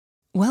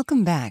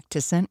Welcome back to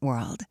Scent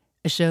World,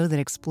 a show that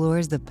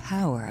explores the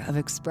power of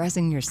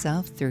expressing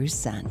yourself through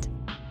scent.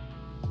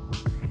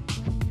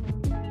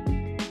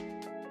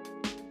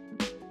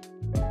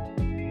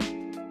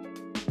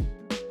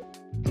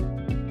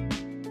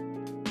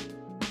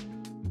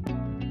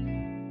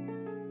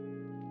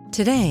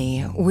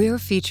 Today, we're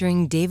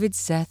featuring David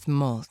Seth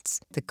Moltz,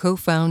 the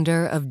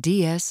co-founder of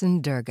DS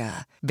and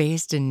Durga,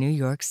 based in New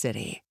York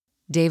City.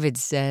 David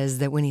says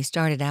that when he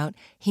started out,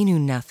 he knew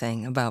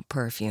nothing about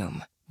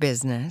perfume,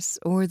 business,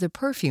 or the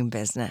perfume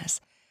business.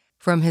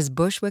 From his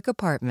Bushwick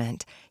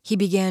apartment, he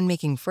began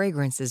making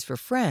fragrances for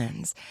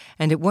friends,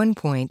 and at one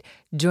point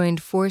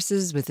joined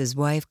forces with his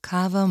wife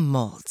Kava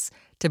Moltz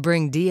to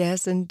bring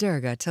DS and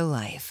Durga to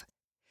life.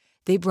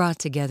 They brought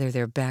together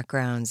their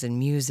backgrounds in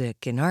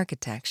music and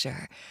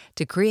architecture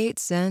to create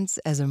scents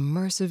as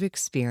immersive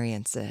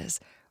experiences,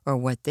 or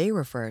what they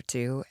refer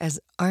to as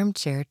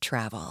armchair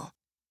travel.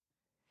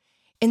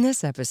 In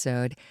this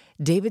episode,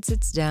 David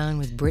sits down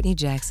with Brittany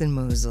Jackson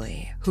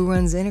Mosley, who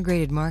runs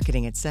integrated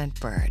marketing at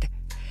Scentbird.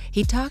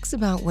 He talks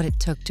about what it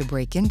took to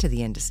break into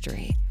the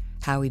industry,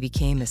 how he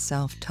became a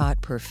self-taught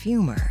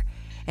perfumer,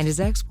 and his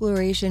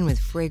exploration with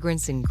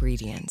fragrance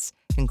ingredients,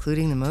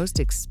 including the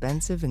most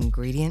expensive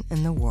ingredient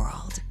in the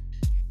world.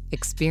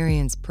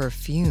 Experience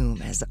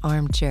perfume as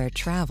armchair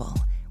travel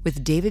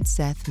with David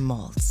Seth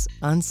Moltz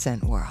on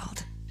Scent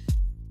World.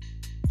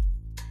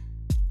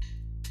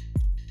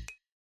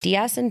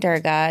 DS and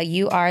Durga,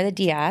 you are the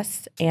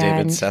DS. And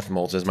David Seth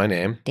Moltz is my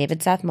name.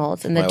 David Seth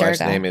Moltz and the My Durga. wife's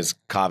name is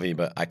Kavi,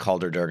 but I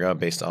called her Durga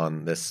based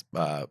on this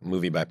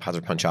movie by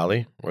Padre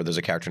Panchali, where there's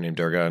a character named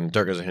Durga, and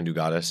Durga's a Hindu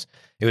goddess.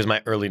 It was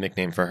my early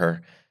nickname for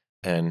her,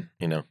 and,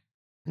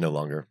 no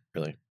longer,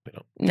 really.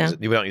 We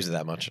don't use it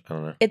that much. I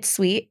don't know. It's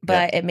sweet,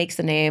 but it makes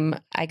the name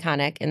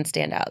iconic and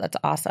stand out. That's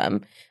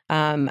awesome.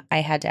 I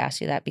had to ask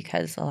you that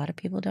because a lot of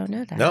people don't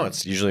know that. No,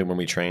 it's usually when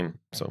we train,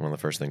 so one of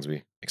the first things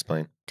we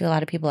explain. Do a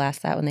lot of people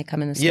ask that when they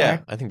come in the store? Yeah,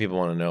 I think people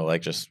want to know,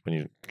 like, just when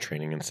you're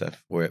training and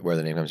stuff, where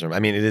the name comes from. I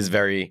mean, it is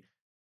very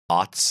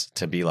aughts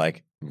to be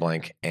like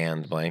blank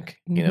and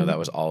blank. Mm-hmm. That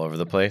was all over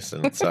the place.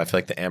 And so I feel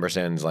like the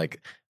ampersand's like,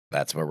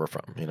 that's where we're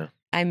from,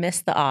 I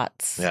miss the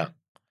aughts. Yeah.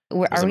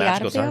 Are we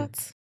out of the time.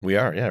 aughts? We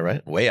are, yeah,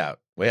 right? Way out.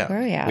 Where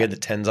are we at? We had the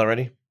 10s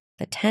already.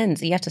 The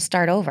 10s. You have to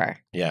start over.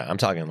 Yeah, I'm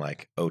talking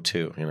like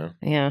 02,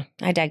 Yeah,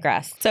 I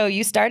digress. So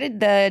you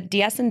started the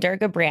DS and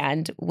Durga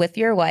brand with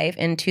your wife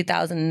in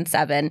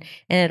 2007,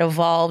 and it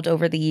evolved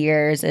over the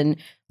years and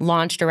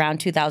launched around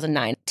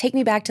 2009. Take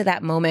me back to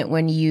that moment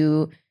when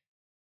you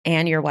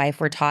and your wife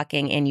were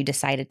talking and you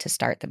decided to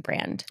start the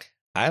brand.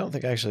 I don't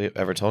think I actually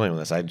ever told anyone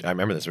this. I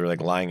remember this. We were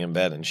like lying in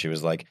bed and she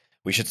was like,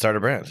 we should start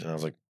a brand. And I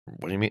was like,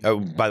 what do you mean? Oh,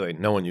 by the way,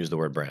 no one used the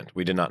word brand.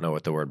 We did not know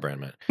what the word brand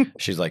meant.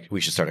 She's like, we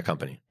should start a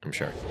company, I'm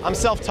sure. I'm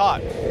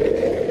self-taught.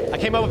 I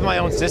came up with my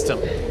own system.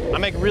 I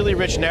make really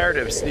rich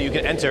narratives that you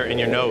can enter in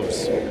your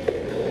nose.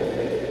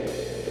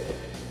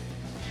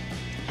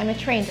 I'm a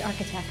trained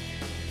architect.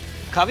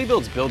 Kavi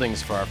builds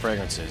buildings for our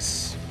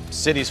fragrances,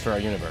 cities for our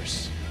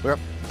universe. We're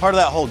part of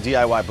that whole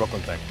DIY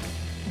Brooklyn thing.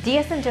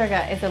 DS and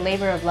Durga is a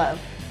labor of love.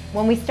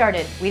 When we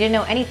started, we didn't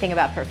know anything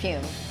about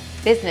perfume,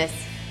 business,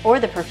 or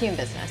the perfume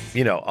business.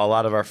 A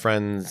lot of our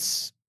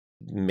friends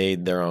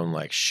made their own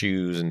like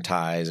shoes and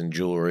ties and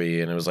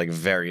jewelry, and it was like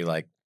very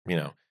like,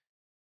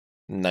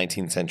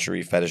 19th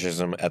century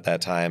fetishism at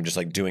that time, just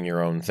like doing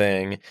your own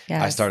thing.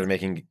 Yes. I started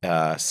making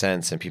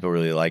scents and people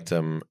really liked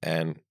them,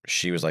 and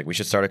she was like, we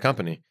should start a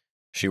company.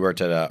 She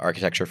worked at an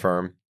architecture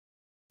firm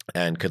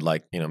and could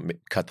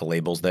cut the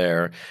labels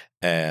there,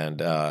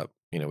 and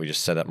we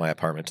just set up my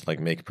apartment to like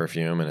make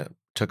perfume, and it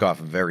took off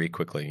very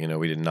quickly.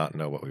 We did not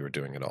know what we were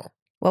doing at all.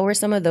 What were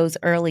some of those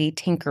early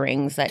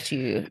tinkerings that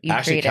you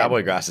Actually, created?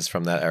 Cowboy Grass is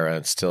from that era.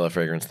 It's still a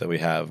fragrance that we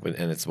have,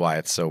 and it's why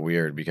it's so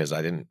weird because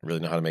I didn't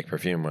really know how to make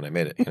perfume when I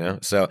made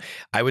it, So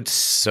I would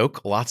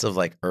soak lots of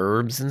like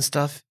herbs and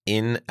stuff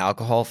in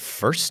alcohol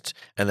first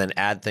and then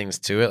add things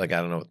to it. Like,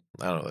 I don't know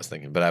what I was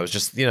thinking, but I was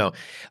just,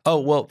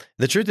 oh, well,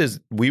 the truth is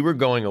we were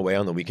going away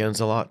on the weekends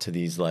a lot to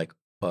these like,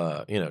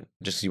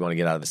 just you want to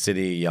get out of the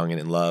city, young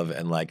and in love,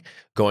 and like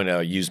going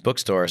to used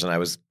bookstores. And I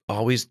was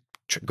always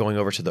going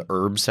over to the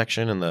herb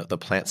section and the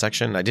plant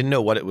section. I didn't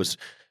know what it was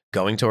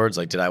going towards.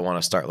 Like, did I want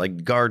to start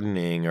like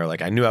gardening, or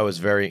like I knew I was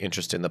very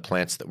interested in the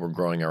plants that were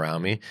growing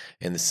around me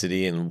in the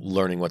city and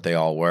learning what they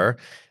all were.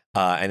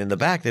 And in the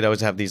back, they'd always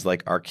have these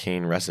like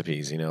arcane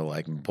recipes,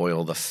 like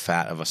boil the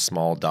fat of a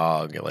small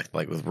dog,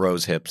 like with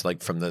rose hips,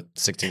 like from the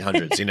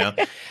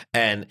 1600s,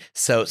 And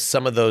so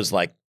some of those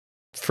like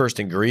first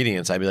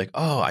ingredients, I'd be like,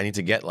 oh, I need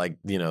to get like,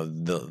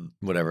 the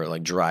whatever,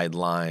 like dried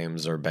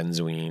limes or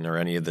benzoin or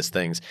any of these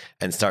things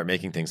and start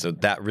making things. So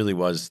that really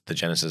was the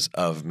genesis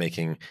of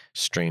making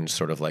strange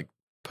sort of like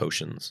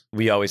potions.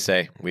 We always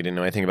say we didn't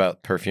know anything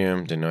about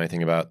perfume, didn't know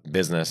anything about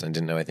business, and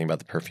didn't know anything about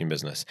the perfume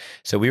business.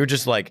 So we were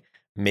just like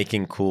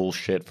making cool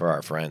shit for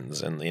our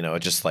friends, and it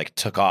just like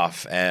took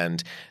off.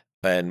 And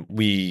I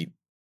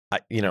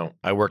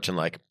worked in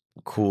like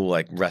cool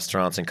like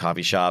restaurants and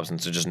coffee shops,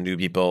 and so just knew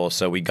people.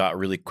 So we got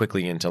really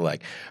quickly into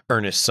like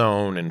Ernest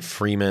Sohn and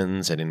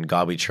Freeman's and In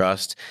God We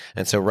Trust.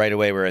 And so right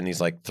away we're in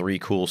these like 3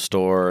 cool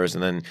stores,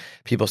 and then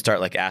people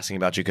start like asking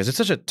about you because it's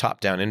such a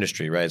top-down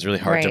industry, right? It's really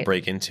hard to Right.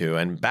 break into.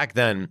 And back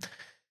then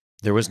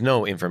there was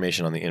no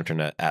information on the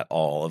internet at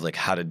all of like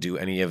how to do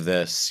any of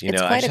this.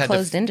 It's I quite just a had to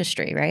closed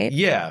industry, right?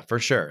 yeah, for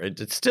sure.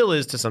 It still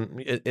is to some.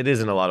 It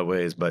is in a lot of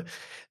ways, but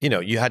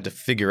you had to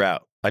figure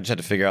out. I just had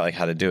to figure out like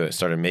how to do it.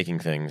 Started making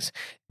things,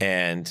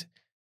 and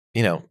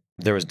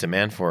there was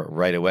demand for it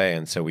right away,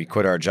 and so we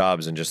quit our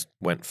jobs and just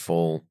went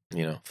full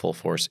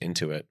force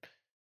into it.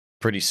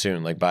 Pretty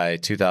soon, like by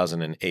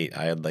 2008,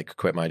 I had like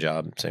quit my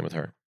job. Same with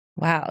her.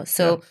 Wow.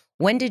 So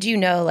when did you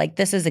know, like,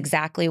 this is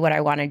exactly what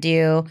I want to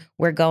do?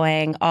 We're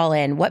going all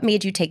in. What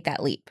made you take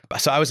that leap?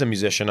 So I was a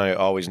musician. I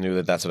always knew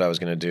that that's what I was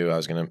going to do. I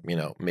was going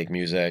to, make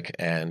music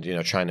and,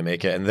 trying to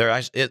make it. And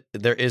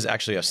there is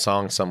actually a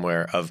song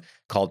somewhere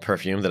called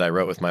Perfume that I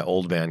wrote with my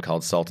old band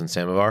called Salt and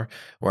Samovar,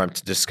 where I'm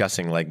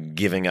discussing like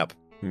giving up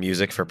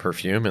music for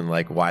perfume and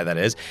like why that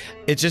is.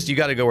 It's just, you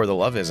got to go where the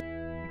love is.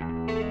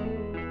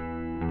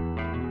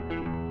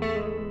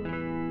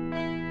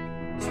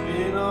 It's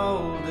been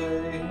all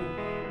day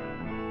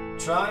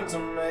trying to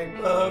make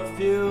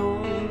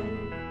perfume.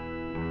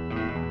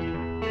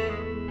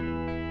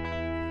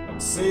 I'm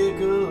sick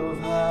of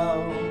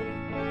how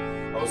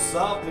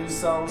soft these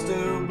songs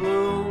do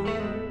bloom.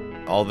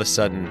 All of a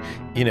sudden,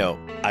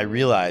 I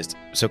realized,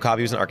 so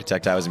Kavi was an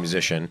architect, I was a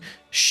musician.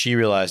 She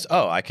realized,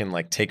 oh, I can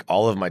like take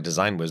all of my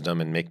design wisdom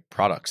and make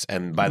products.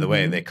 And by the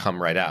way, they come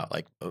right out.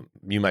 Like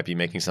you might be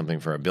making something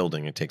for a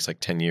building. It takes like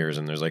 10 years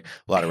and there's like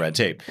a lot of red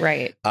tape.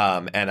 Right.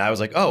 And I was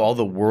like, oh, all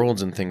the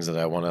worlds and things that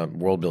I want to,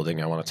 world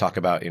building, I want to talk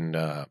about in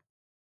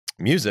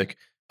music,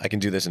 I can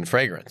do this in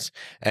fragrance.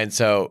 And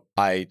so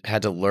I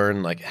had to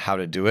learn like how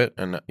to do it.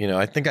 And,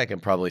 I think I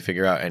can probably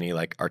figure out any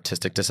like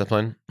artistic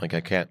discipline. Like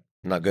I'm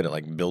not good at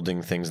like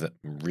building things that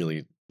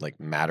really like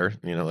matter,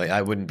 like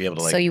I wouldn't be able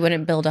to like. So you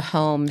wouldn't build a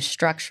home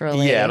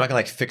structurally. Yeah, I'm not gonna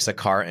like fix a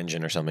car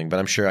engine or something, but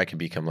I'm sure I could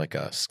become like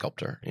a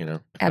sculptor,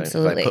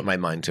 Absolutely. If I put my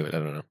mind to it. I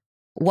don't know.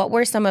 What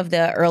were some of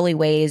the early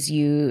ways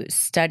you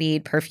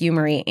studied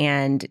perfumery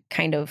and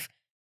kind of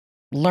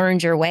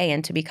learned your way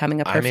into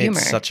becoming a perfumer? I made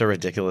such a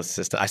ridiculous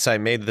system. I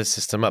made this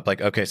system up.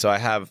 Like, okay, so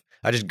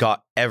I just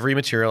got every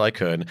material I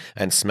could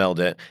and smelled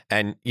it.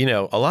 And,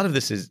 a lot of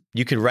this is,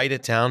 you could write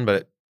it down,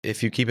 but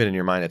if you keep it in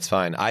your mind, it's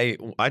fine. I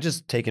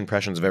just take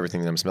impressions of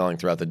everything that I'm smelling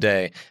throughout the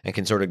day and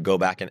can sort of go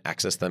back and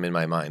access them in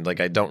my mind.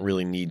 Like I don't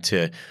really need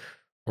to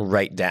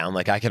write down.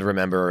 Like I could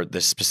remember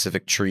this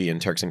specific tree in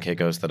Turks and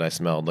Caicos that I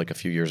smelled like a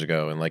few years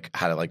ago and like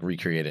how to like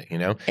recreate it,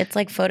 It's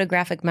like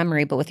photographic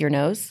memory, but with your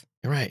nose.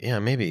 Right. Yeah,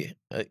 maybe.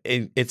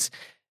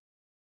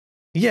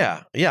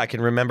 Yeah, I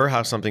can remember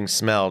how something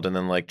smelled and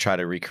then like try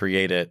to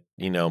recreate it,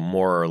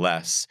 more or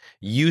less.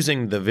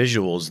 Using the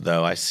visuals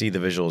though, I see the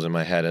visuals in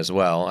my head as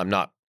well. I'm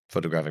not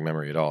photographic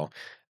memory at all.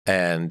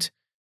 And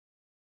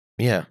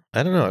yeah,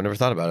 I don't know. I never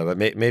thought about it, but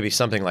maybe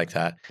something like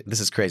that. This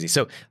is crazy.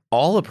 So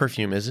all a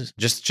perfume is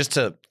just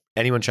to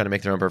anyone trying to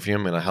make their own perfume,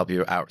 I'm going to help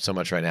you out so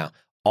much right now.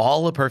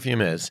 All a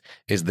perfume is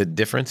the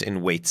difference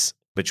in weights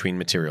between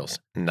materials,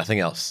 nothing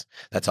else.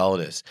 That's all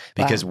it is.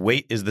 Because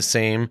weight is the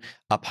same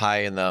up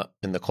high in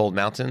the cold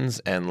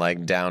mountains and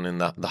like down in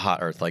the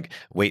hot earth. Like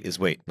weight is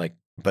weight. Like,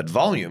 but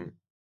volume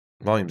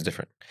is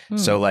different.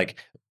 So like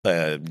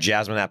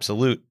Jasmine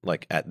Absolute,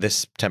 like at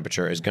this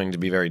temperature, is going to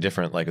be very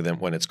different like than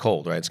when it's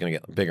cold, right? It's going to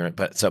get bigger.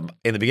 But so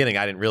in the beginning,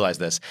 I didn't realize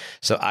this.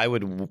 So I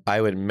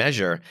would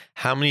measure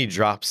how many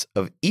drops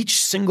of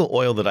each single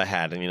oil that I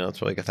had, and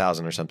it's like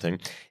 1,000 or something,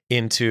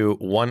 into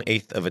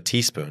 1/8 of a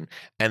teaspoon,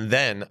 and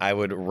then I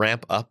would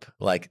ramp up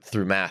like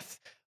through math,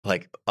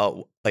 like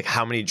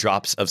how many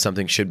drops of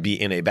something should be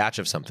in a batch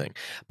of something.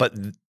 But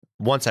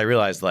once I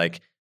realized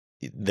like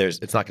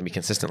it's not going to be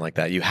consistent like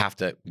that. You have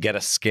to get a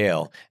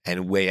scale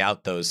and weigh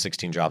out those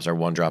 16 drops or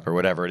 1 drop or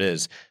whatever it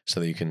is so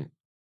that you can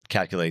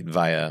calculate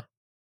via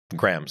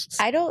grams.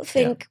 I don't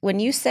think when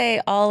you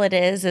say all it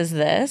is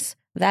this,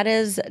 that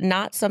is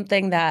not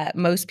something that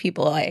most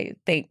people, I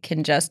think,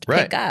 can just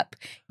pick up.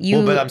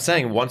 But I'm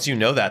saying once you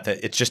know that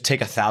it's just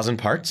take 1,000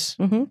 parts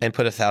and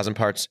put 1,000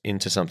 parts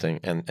into something,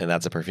 and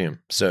that's a perfume.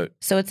 So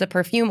it's a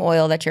perfume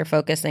oil that you're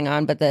focusing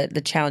on, but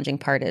the challenging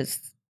part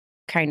is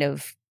kind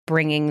of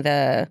bringing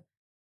the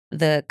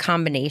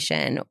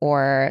combination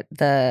or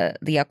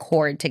the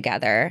accord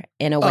together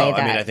in a way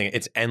that I think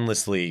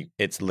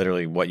it's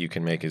literally what you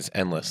can make is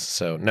endless.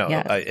 So no,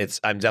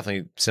 I'm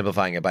definitely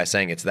simplifying it by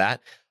saying it's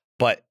that,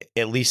 but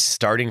at least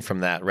starting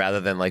from that rather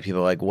than like people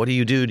are like, what do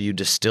you do? Do you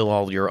distill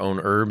all your own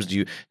herbs?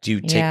 Do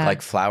you take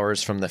like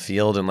flowers from the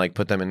field and like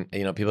put them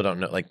in, people don't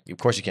know, like, of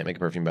course you can't make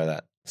a perfume by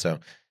that. So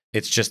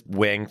it's just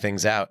weighing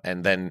things out.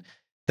 And then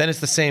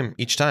it's the same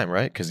each time,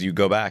 right? Because you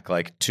go back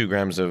like 2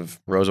 grams of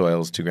rose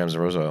oil is 2 grams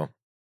of rose oil.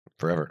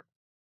 Forever.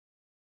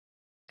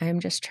 I'm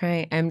just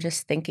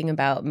thinking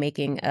about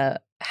making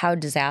how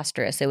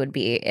disastrous it would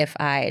be if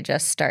I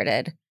just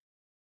started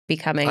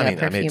becoming I a mean, I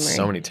perfumery? made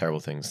so many terrible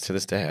things to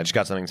this day. I just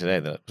got something today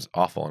that was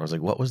awful, and I was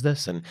like, "What was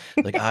this?" And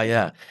like,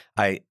 yeah,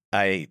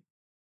 I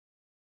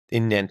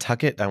in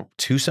Nantucket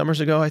 2 summers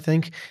ago, I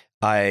think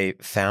I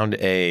found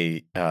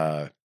a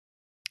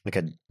like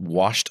a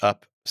washed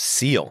up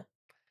seal,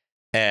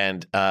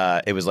 and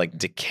it was like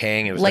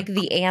decaying. It was like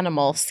the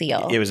animal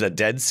seal. It was a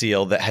dead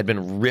seal that had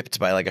been ripped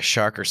by like a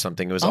shark or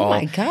something. It was oh all.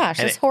 my gosh,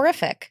 and that's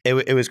horrific.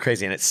 It was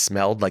crazy, and it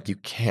smelled like you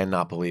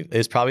cannot believe. It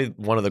was probably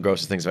one of the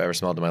grossest things I've ever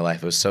smelled in my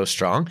life. It was so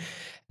strong,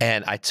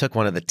 and I took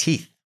one of the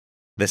teeth,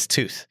 this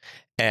tooth,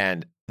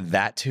 and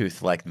that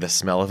tooth, like the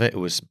smell of it,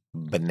 was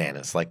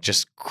bananas, like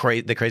just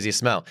the craziest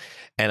smell.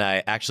 And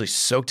I actually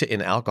soaked it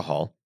in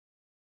alcohol.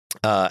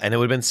 And it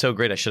would have been so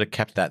great. I should have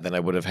kept that. Then I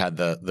would have had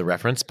the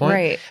reference point.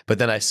 Right. But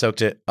then I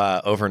soaked it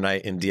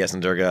overnight in DS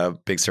and Durga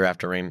Big Sur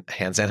After Rain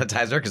hand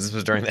sanitizer, because this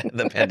was during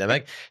the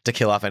pandemic, to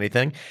kill off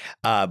anything.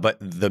 But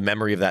the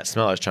memory of that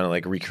smell, I was trying to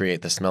like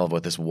recreate the smell of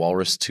what this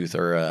walrus tooth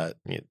or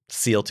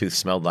seal tooth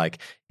smelled like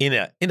in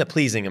a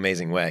pleasing,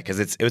 amazing way. Because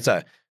it's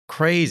a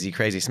crazy,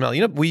 crazy smell.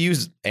 We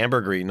use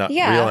ambergris, not real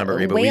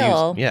ambergris, but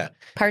whale, we use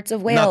parts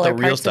of whale, not the or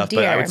real parts stuff. of deer.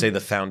 But I would say the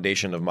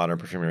foundation of modern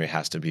perfumery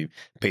has to be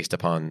based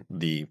upon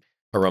the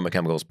aroma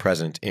chemicals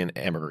present in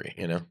ambergris,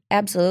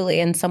 Absolutely.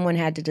 And someone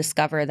had to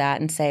discover that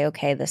and say,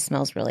 okay, this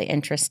smells really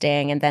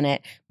interesting. And then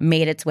it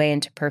made its way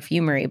into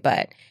perfumery.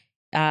 But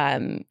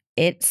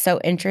it's so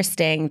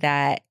interesting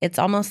that it's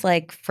almost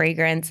like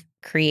fragrance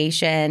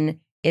creation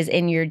is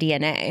in your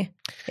DNA.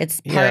 It's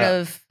part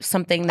of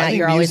something that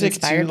you're always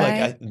inspired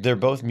by. They're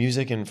both,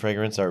 music and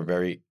fragrance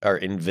are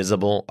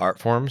invisible art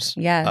forms.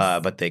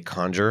 Yes. But they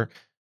conjure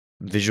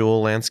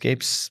visual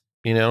landscapes,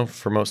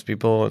 for most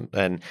people.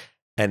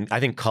 And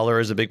I think color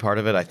is a big part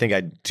of it. I think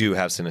I do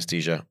have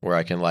synesthesia, where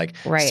I can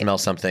smell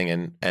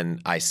something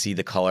and I see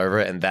the color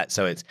of it, and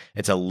so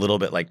it's a little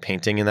bit like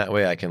painting in that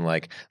way. I can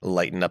like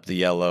lighten up the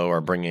yellow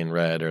or bring in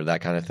red or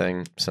that kind of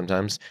thing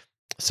sometimes.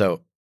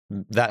 So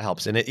that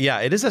helps. And it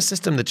is a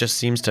system that just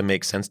seems to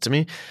make sense to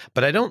me,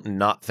 but I don't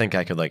not think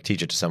I could like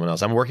teach it to someone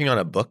else. I'm working on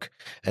a book,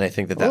 and I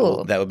think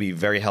that would be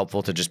very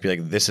helpful to just be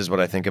like, this is what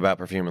I think about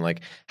perfume and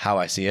like how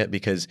I see it,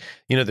 because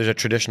there's a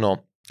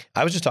traditional.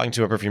 I was just talking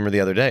to a perfumer the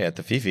other day at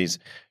the Fifi's.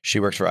 She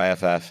works for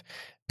IFF,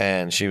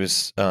 and she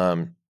was,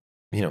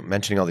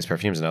 mentioning all these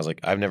perfumes, and I was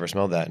like, I've never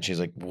smelled that. And she's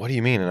like, what do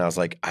you mean? And I was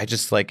like, I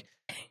just like,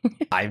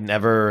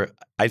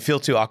 I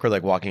feel too awkward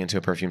like walking into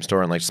a perfume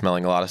store and like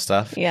smelling a lot of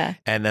stuff. Yeah.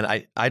 And then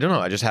I don't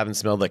know, I just haven't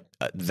smelled like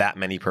that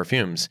many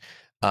perfumes.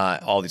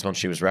 All these ones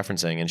she was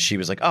referencing, and she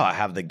was like, oh, I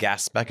have the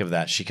gas spec of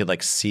that. She could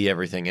like see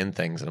everything in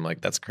things. And I'm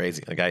like, that's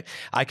crazy. Like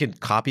I could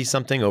copy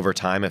something over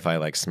time if I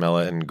like smell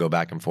it and go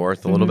back and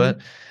forth a little bit.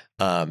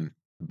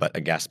 But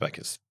a gas spec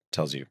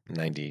tells you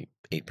 98%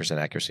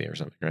 accuracy or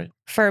something, right?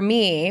 For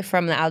me,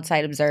 from the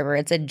outside observer,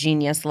 it's a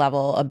genius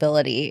level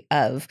ability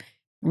of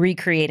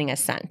recreating a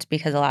scent,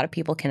 because a lot of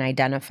people can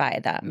identify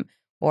them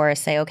or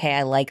say, okay,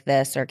 I like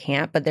this or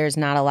can't, but there's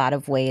not a lot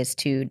of ways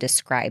to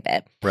describe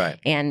it. Right.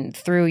 And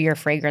through your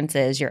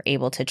fragrances, you're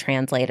able to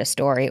translate a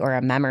story or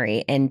a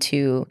memory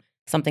into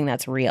something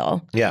that's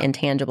real and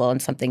tangible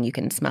and something you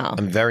can smell.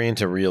 I'm very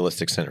into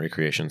realistic scent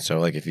recreation. So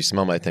like if you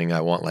smell my thing,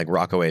 I want like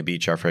Rockaway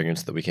Beach, our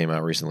fragrance that we came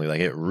out recently. Like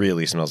it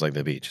really smells like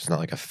the beach. It's not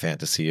like a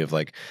fantasy of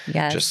like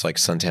just like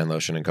suntan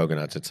lotion and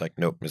coconuts. It's like,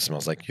 nope, it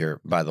smells like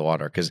you're by the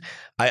water. Because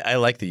I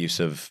like the use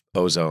of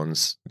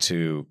ozones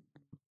to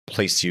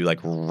place you like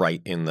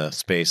right in the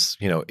space,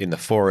 in the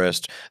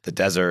forest, the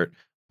desert,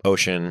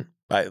 ocean.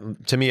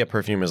 To me, a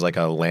perfume is like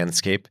a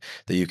landscape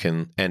that you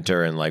can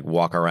enter and like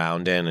walk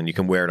around in, and you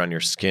can wear it on your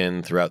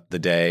skin throughout the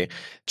day,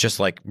 just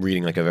like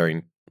reading like a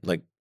very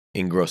like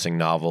engrossing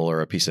novel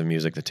or a piece of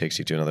music that takes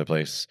you to another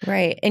place.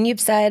 Right. And you've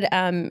said,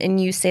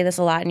 and you say this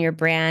a lot in your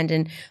brand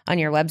and on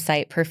your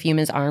website, perfume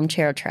is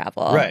armchair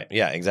travel. Right.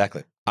 Yeah,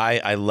 exactly.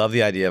 I love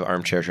the idea of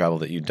armchair travel,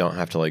 that you don't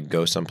have to like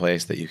go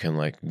someplace, that you can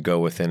like go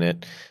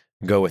within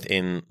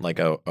like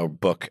a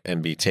book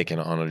and be taken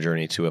on a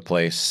journey to a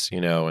place,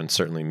 and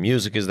certainly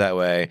music is that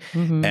way.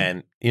 Mm-hmm.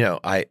 And,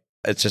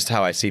 it's just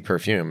how I see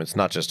perfume. It's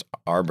not just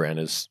our brand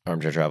is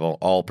Armchair Travel.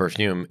 All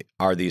perfume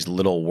are these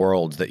little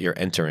worlds that you're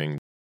entering.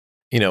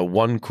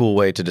 One cool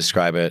way to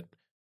describe it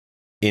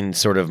in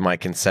sort of my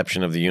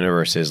conception of the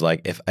universe is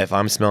like, if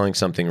I'm smelling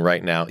something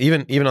right now,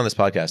 even on this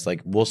podcast,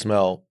 like we'll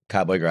smell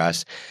cowboy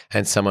grass,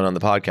 and someone on the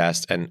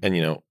podcast, and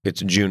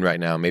it's June right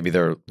now, maybe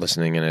they're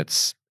listening and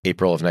it's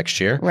April of next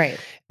year. Right.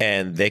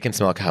 And they can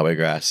smell cowboy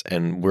grass,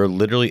 and we're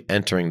literally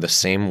entering the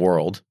same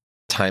world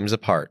times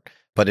apart,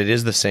 but it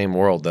is the same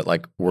world that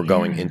like we're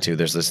going into.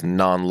 There's this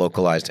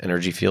non-localized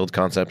energy field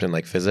concept in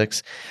like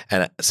physics.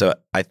 And so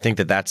I think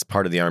that that's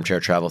part of the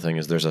armchair travel thing,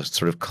 is there's a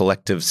sort of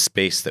collective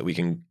space that we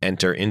can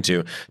enter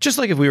into, just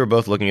like if we were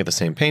both looking at the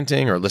same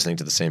painting or listening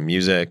to the same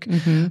music.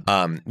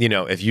 Mm-hmm.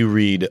 If you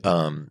read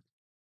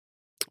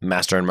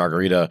Master and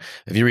Margarita,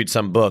 if you read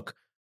some book,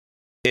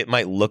 it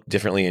might look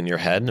differently in your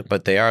head,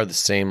 but they are the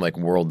same like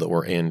world that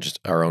we're in, just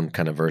our own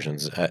kind of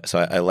versions. So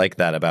I like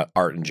that about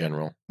art in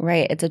general.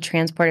 Right. It's a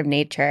transport of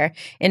nature.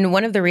 And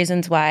one of the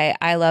reasons why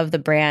I love the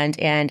brand,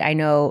 and I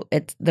know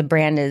the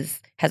brand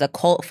has a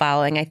cult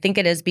following, I think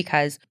it is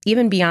because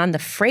even beyond the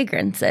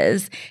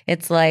fragrances,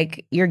 it's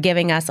like you're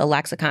giving us a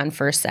lexicon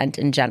for scent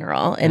in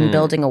general and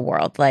building a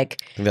world.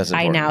 Like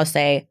I now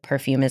say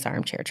perfume is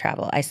armchair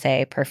travel. I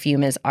say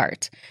perfume is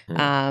art,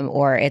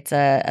 or it's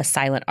a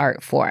silent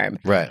art form.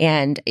 Right.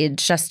 And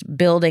it's just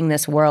building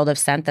this world of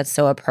scent that's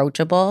so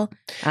approachable.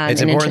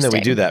 It's important that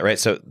we do that, right?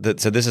 So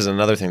this is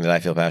another thing that I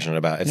feel passionate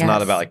about. It's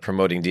not about like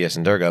promoting DS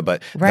and Durga,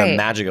 but the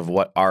magic of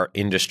what our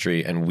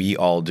industry and we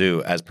all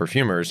do as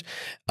perfumers,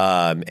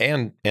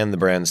 and the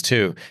brands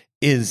too,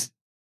 is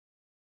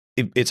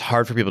it's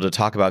hard for people to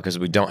talk about because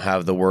we don't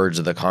have the words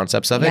or the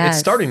concepts of it. It's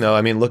starting though.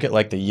 I mean, look at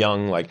like the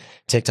young like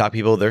TikTok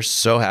people. They're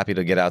so happy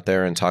to get out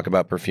there and talk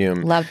about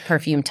perfume. Love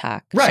Perfume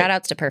Talk. Right. Shout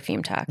outs to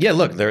Perfume Talk. Yeah,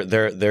 look,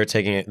 they're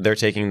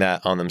taking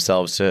that on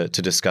themselves to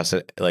discuss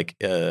it like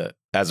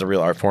as a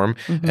real art form,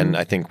 and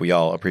I think we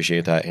all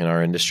appreciate that in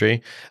our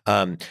industry.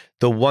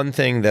 The one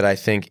thing that I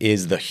think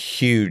is the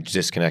huge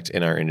disconnect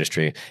in our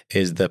industry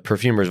is the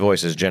perfumer's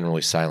voice is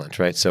generally silent,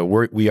 right? So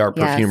we are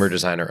perfumer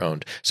designer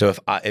owned. So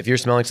if you're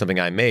smelling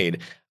something I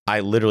made, I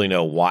literally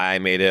know why I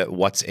made it,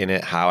 what's in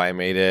it, how I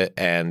made it,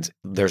 and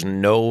there's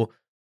no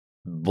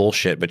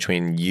bullshit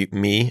between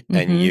me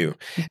and you.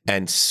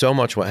 And so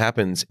much what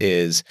happens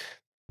is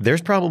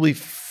there's probably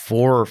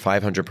 400 or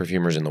 500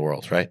 perfumers in the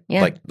world, right?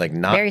 Yeah. Like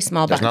not very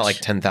small bunch. There's not like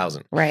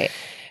 10,000. Right.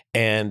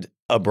 And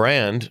a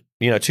brand,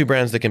 two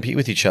brands that compete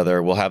with each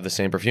other will have the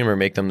same perfumer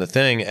make them the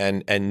thing.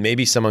 And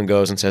maybe someone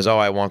goes and says, oh,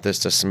 I want this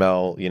to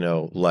smell,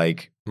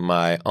 like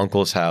my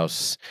uncle's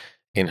house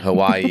in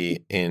Hawaii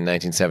in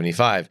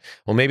 1975.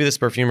 Well, maybe this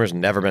perfumer's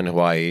never been to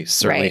Hawaii,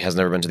 certainly has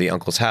never been to the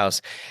uncle's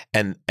house.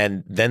 And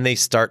then they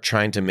start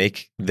trying to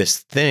make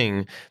this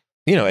thing,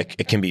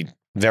 it can be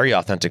very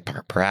authentic,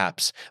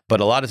 perhaps,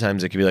 but a lot of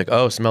times it could be like,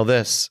 oh, smell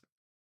this.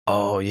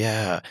 Oh,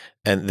 yeah.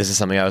 And this is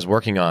something I was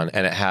working on.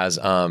 And it has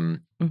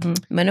Manoi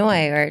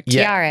or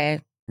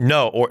Tiare.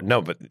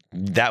 No, but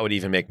that would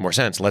even make more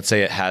sense. Let's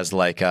say it has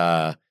like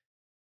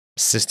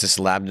cystis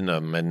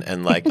labdanum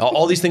and like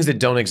all these things that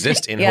don't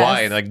exist in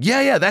Hawaii. And like,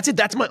 yeah, that's it.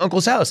 That's my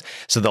uncle's house.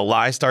 So the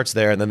lie starts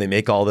there, and then they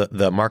make all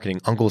the marketing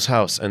uncle's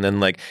house. And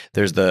then like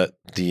there's the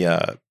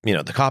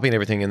copy and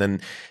everything. And then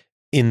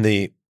in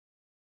the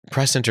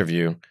press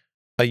interview,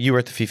 you were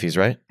at the Fifi's,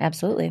 right?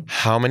 Absolutely.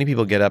 How many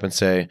people get up and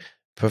say,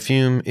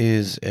 perfume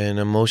is an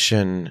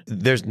emotion?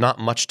 There's not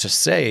much to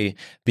say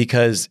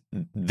because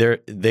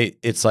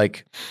it's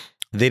like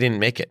they didn't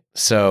make it.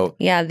 So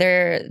yeah,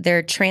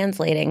 they're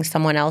translating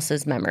someone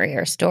else's memory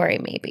or story,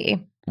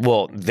 maybe.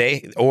 Well,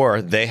 they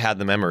had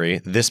the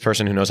memory. This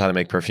person who knows how to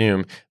make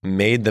perfume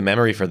made the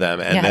memory for them,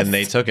 and then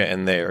they took it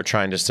and they are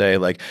trying to say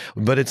like,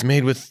 but it's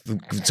made with,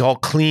 it's all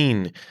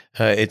clean,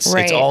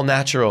 it's all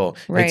natural,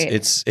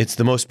 it's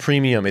the most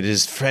premium. It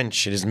is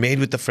French. It is made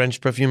with the French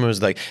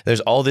perfumers. Like,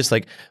 there's all this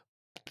like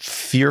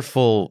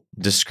fearful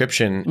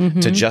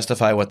description to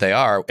justify what they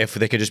are. If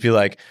they could just be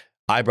like,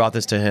 I brought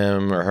this to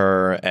him or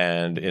her,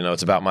 and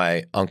it's about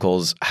my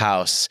uncle's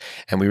house,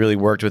 and we really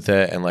worked with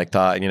it, and like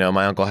thought,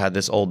 my uncle had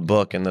this old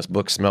book, and this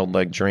book smelled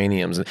like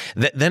geraniums, and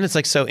then it's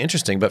like so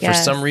interesting. But for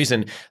some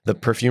reason, the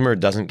perfumer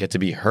doesn't get to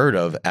be heard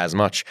of as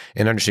much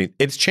in industry.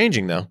 It's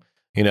changing though,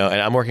 and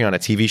I'm working on a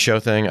TV show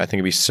thing. I think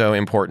it'd be so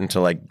important to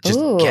like just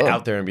get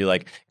out there and be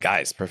like,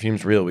 guys,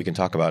 perfume's real. We can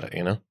talk about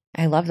it.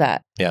 I love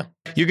that. Yeah.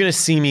 You're going to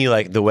see me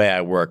like the way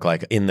I work,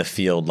 like in the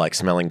field, like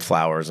smelling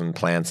flowers and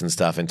plants and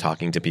stuff and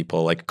talking to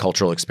people, like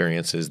cultural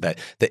experiences that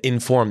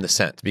inform the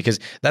scent, because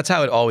that's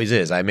how it always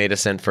is. I made a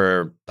scent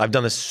I've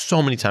done this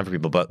so many times for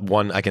people, but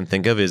one I can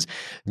think of is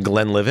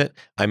Glenlivet.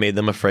 I made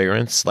them a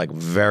fragrance like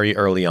very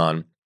early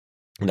on.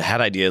 And I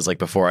had ideas like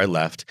before I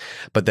left,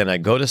 but then I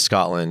go to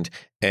Scotland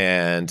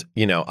and,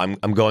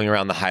 I'm going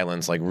around the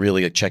Highlands, like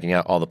really like checking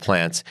out all the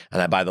plants.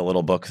 And I buy the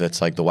little book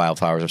that's like the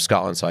wildflowers of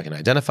Scotland so I can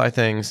identify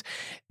things.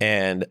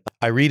 And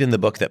I read in the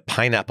book that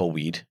pineapple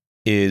weed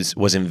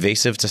was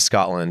invasive to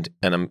Scotland.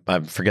 And I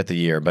forget the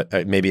year,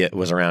 but maybe it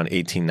was around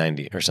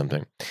 1890 or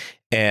something.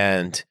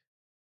 And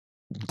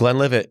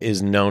Glenlivet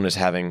is known as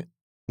having,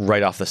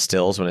 right off the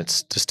stills when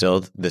it's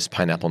distilled, this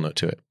pineapple note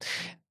to it.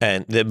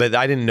 But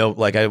I didn't know,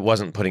 like I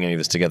wasn't putting any of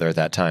this together at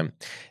that time.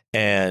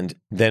 And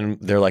then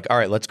they're like, all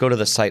right, let's go to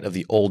the site of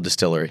the old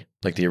distillery,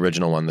 like the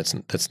original one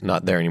that's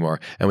not there anymore.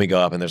 And we go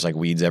up and there's like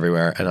weeds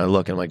everywhere. And I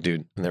look and I'm like,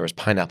 dude, and there was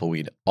pineapple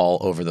weed all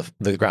over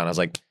the ground. I was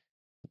like,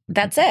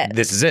 that's it.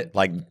 This is it.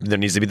 Like there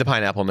needs to be the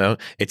pineapple note.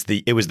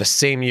 It was the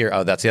same year.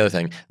 Oh, that's the other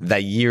thing.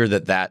 That year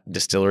that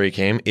distillery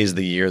came is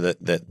the year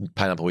that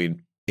pineapple weed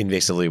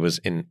invasively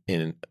was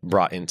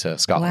brought into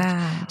Scotland.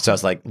 Wow. So I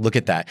was like, look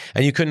at that.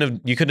 And you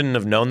couldn't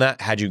have known that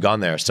had you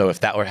gone there. So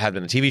if that had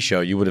been a TV show,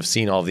 you would have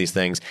seen all of these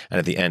things. And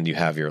at the end, you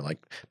have your like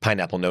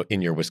pineapple note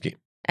in your whiskey.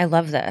 I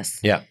love this.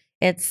 Yeah.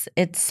 It's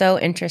so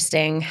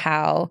interesting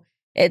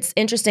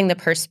the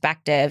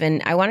perspective.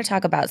 And I want to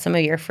talk about some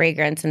of your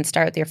fragrance and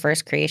start with your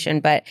first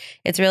creation, but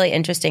it's really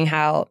interesting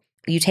how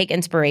you take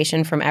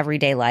inspiration from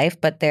everyday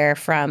life, but they're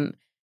from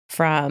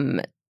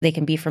they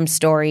can be from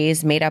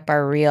stories, made up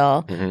or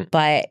real,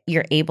 but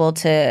you're able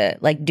to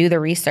like do the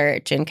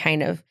research and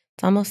kind of,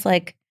 it's almost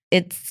like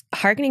it's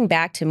harkening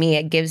back to me.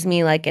 It gives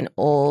me like an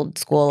old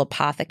school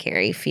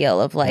apothecary feel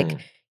of like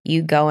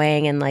you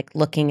going and like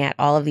looking at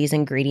all of these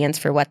ingredients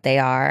for what they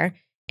are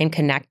and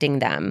connecting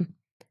them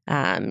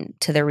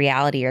to the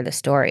reality or the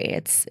story.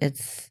 It's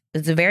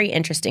a very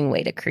interesting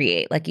way to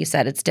create. Like you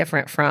said, it's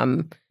different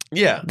from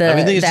I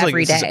the think it's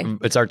everyday. like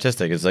it's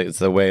artistic. It's like it's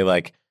the way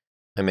like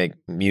I make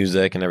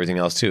music and everything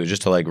else too,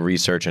 just to like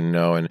research and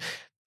know. And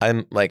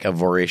I'm like a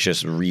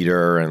voracious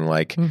reader and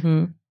like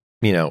you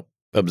know,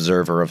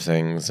 observer of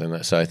things.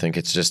 And so I think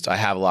it's just I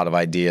have a lot of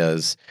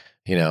ideas,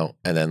 you know,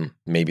 and then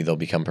maybe they'll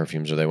become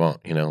perfumes or they won't.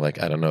 You know,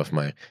 like I don't know if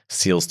my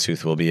seal's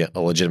tooth will be a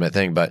legitimate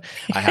thing, but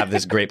I have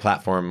this great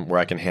platform where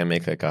I can hand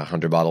make like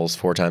 100 bottles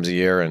 4 times a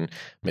year and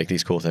make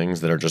these cool things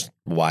that are just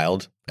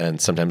wild.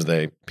 And sometimes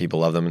people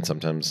love them, and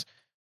sometimes,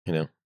 you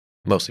know,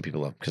 mostly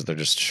people love them because they're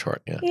just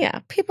short. Yeah,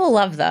 people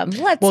love them.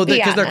 Let's be honest.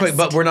 Because they're quick,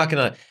 but we're not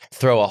gonna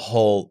throw a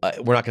whole.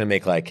 We're not gonna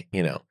make like,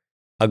 you know,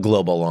 a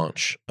global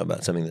launch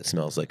about something that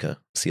smells like a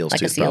seal's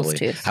tooth.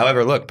 Probably.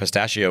 However, look,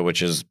 pistachio,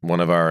 which is one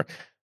of our,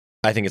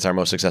 I think it's our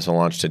most successful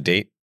launch to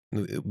date.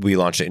 We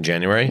launched it in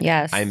January.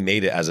 Yes, I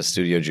made it as a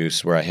studio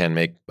juice where I hand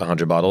make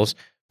 100 bottles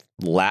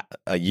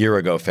a year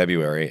ago,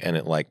 February, and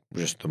it like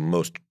just the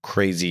most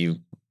crazy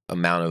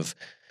amount of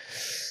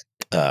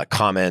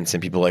comments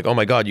and people like, oh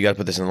my God, you got to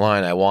put this in the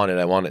line. I want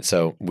it.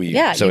 So you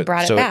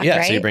brought it back,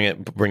 right? So you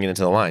bring it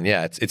into the line.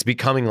 Yeah, it's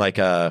becoming like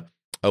a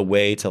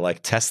way to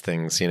like test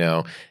things, you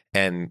know,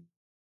 and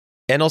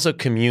also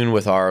commune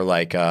with our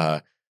like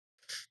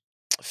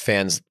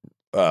fans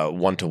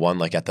one-to-one,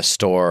 like at the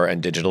store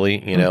and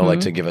digitally, you know, like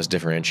to give us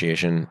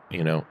differentiation,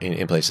 you know,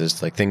 in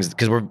places like things,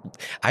 because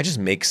I just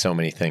make so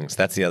many things.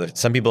 That's the other,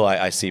 some people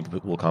I see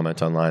will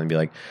comment online and be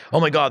like, oh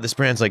my God, this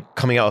brand's like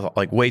coming out with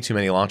like way too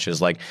many launches,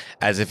 like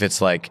as if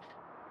it's like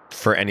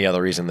for any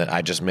other reason that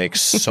I just make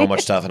so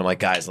much stuff. And I'm like,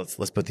 guys,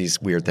 let's put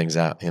these weird things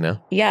out, you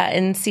know? Yeah,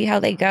 and see how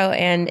they go.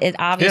 And it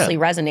obviously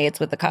resonates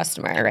with the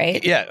customer,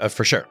 right? Yeah,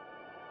 for sure.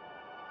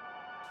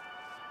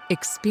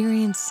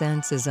 Experience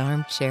scents as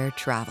Armchair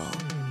travel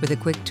with a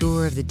quick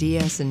tour of the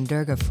DS and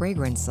Durga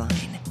fragrance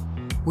line.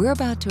 We're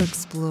about to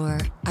explore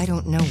I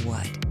don't know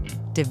what,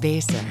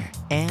 Devaser,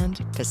 and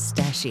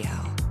pistachio.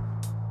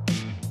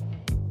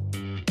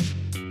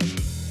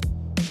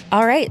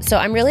 All right, so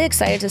I'm really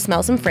excited to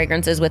smell some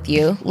fragrances with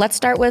you. Let's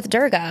start with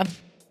Durga.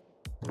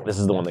 This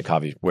is the one that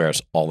Kavi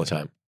wears all the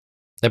time.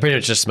 It pretty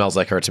much just smells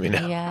like her to me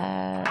now.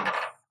 Yeah.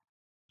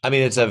 I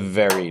mean, it's a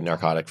very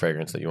narcotic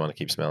fragrance that you want to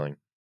keep smelling.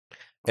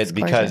 It's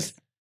because,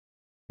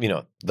 you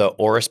know, the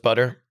orris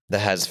butter that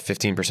has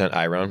 15%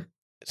 iron.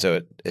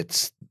 So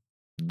it's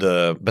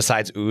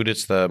besides oud,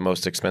 it's the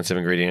most expensive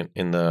ingredient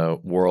in the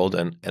world.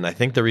 And I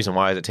think the reason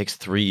why is it takes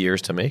 3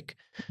 years to make.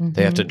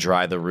 They have to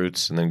dry the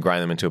roots and then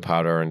grind them into a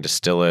powder and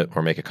distill it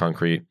or make it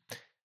concrete.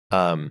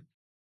 The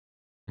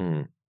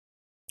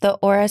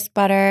orris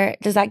butter,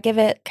 does that give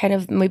it kind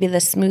of maybe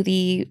the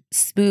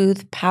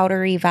smooth,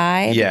 powdery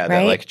vibe? Yeah, right?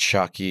 That like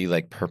chalky,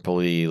 like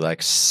purpley,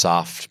 like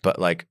soft, but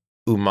like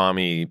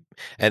umami,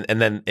 and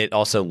then it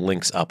also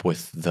links up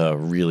with the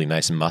really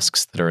nice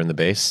musks that are in the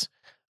base.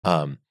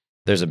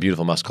 There's a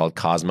beautiful musk called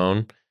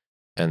Cosmone,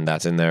 and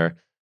that's in there.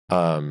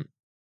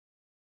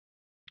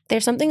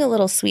 There's something a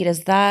little sweet.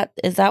 Is that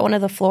one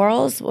of the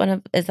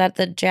florals? Is that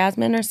the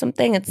jasmine or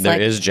something? There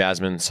is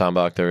jasmine,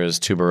 sambac. There is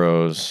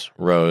tuberose,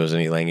 rose,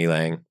 and ylang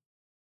ylang.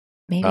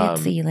 Maybe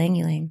it's the ylang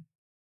ylang.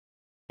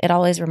 It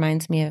always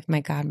reminds me of my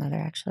godmother,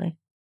 actually.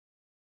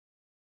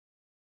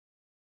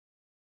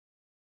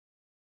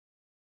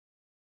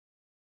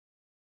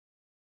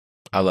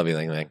 I love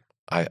ylang ylang.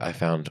 I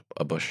found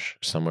a bush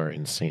somewhere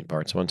in St.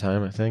 Bart's one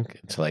time, I think,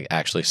 to like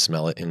actually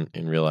smell it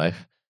in real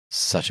life.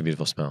 Such a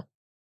beautiful smell.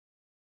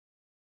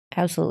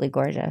 Absolutely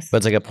gorgeous. But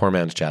it's like a poor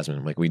man's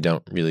jasmine. Like we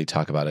don't really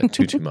talk about it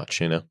too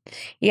much, you know?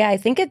 Yeah, I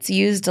think it's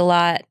used a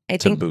lot.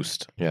 To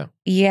boost, yeah.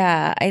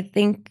 Yeah, I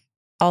think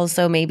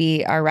also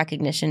maybe our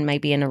recognition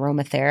might be in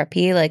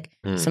aromatherapy. Like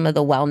some of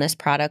the wellness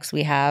products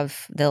we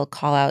have, they'll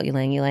call out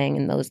ylang ylang,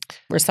 and those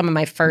were some of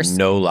my first.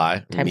 No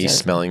lie, me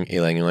smelling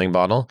ylang ylang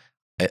bottle,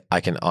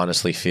 I can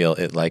honestly feel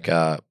it like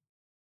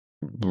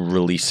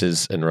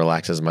releases and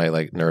relaxes my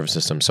like nervous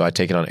system. So I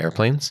take it on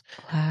airplanes.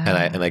 Wow.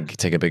 and I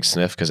take a big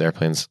sniff because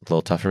airplanes a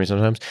little tough for me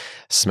sometimes.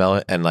 Smell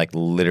it and like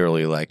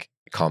literally like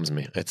calms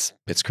me. It's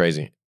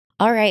crazy.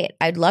 All right,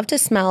 I'd love to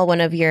smell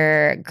one of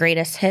your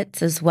greatest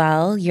hits as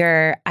well.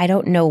 Your I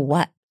don't know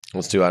what.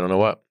 Let's do I don't know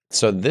what.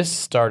 So this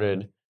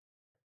started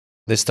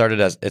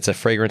as it's a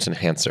fragrance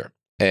enhancer,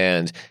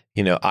 and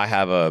you know I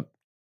have a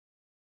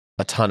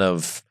ton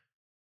of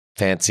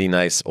fancy,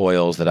 nice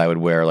oils that I would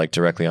wear like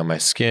directly on my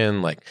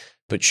skin, like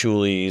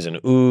patchoulis and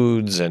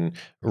ouds and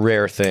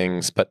rare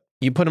things. But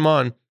you put them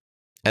on,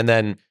 and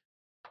then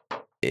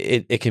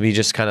it can be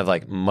just kind of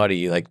like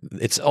muddy. Like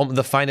it's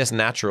the finest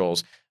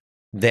naturals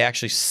they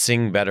actually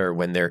sing better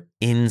when they're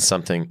in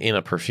something, in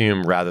a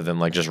perfume, rather than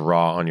like just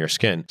raw on your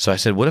skin. So I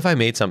said, what if I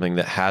made something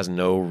that has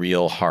no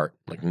real heart,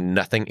 like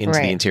nothing into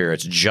the interior?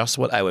 It's just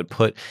what I would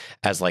put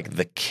as like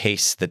the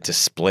case that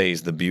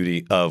displays the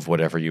beauty of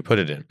whatever you put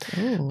it in.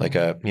 Ooh. Like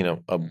a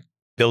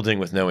building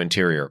with no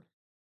interior.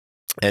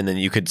 And then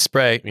you could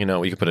spray, you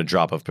could put a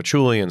drop of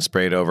patchouli and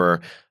spray it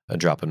over a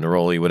drop of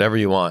neroli, whatever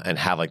you want, and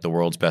have like the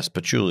world's best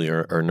patchouli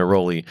or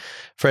neroli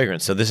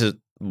fragrance. So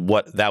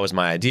that was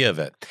my idea of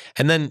it.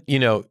 And then,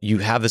 you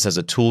have this as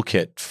a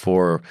toolkit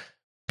for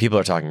people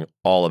are talking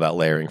all about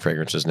layering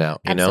fragrances now,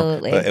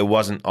 Absolutely. But it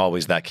wasn't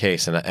always that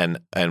case.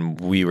 And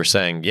we were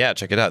saying, yeah,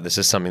 check it out. This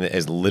is something that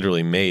is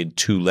literally made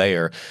to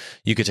layer.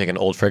 You could take an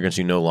old fragrance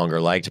you no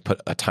longer like, to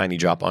put a tiny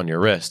drop on your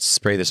wrist,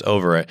 spray this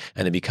over it,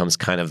 and it becomes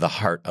kind of the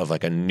heart of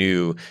like a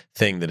new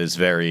thing that is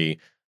very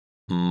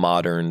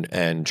modern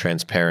and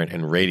transparent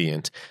and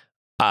radiant.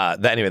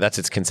 Anyway, that's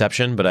its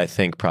conception, but I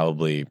think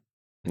probably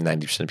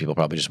 90% of people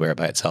probably just wear it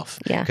by itself.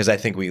 Yeah. Because I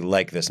think we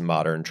like this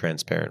modern,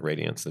 transparent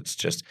radiance that's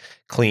just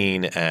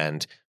clean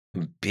and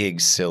big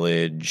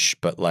sillage,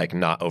 but like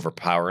not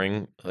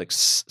overpowering. Like,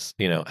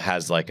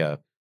 has like a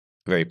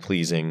very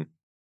pleasing.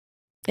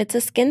 It's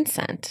a skin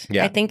scent.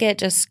 Yeah. I think it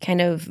just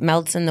kind of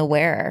melts in the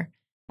wearer.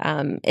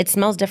 It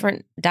smells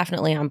different,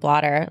 definitely on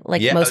blotter,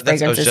 like most fragrances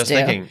do. I was just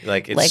thinking,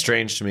 like, it's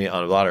strange to me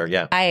on blotter.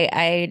 Yeah,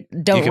 I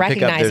don't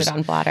recognize it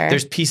on blotter.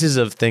 There's pieces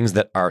of things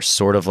that are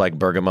sort of like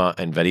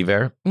bergamot and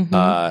vetiver,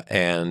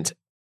 and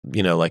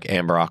like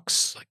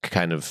amberox, like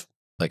kind of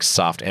like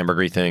soft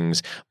ambergris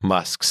things,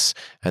 musks,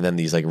 and then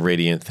these like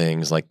radiant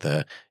things like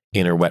the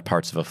inner wet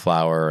parts of a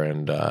flower,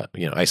 and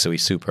isoe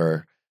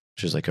super,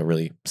 which is like a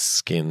really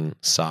skin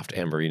soft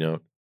ambery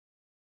note.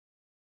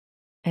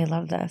 I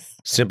love this.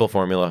 Simple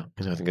formula.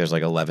 I think there's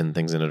like 11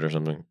 things in it or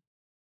something.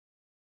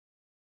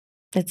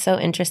 It's so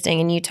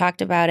interesting. And you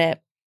talked about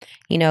it,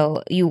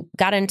 you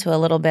got into a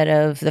little bit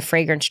of the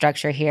fragrance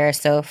structure here.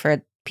 So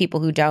for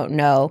people who don't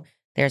know,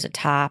 there's a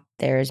top,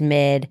 there's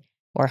mid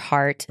or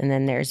heart, and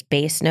then there's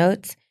base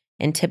notes.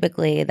 And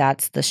typically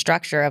that's the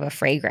structure of a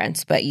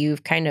fragrance, but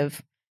you've kind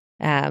of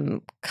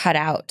cut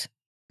out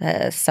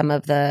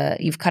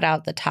you've cut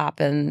out the top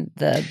and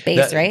the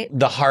base, right?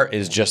 The heart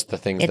is just the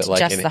things It's that like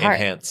just the heart.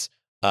 enhance.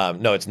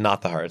 No, it's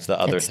not the heart. It's the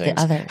other It's the things.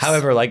 others.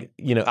 However, like,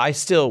 I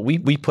still,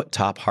 we put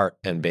top, heart,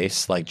 and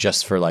base, like,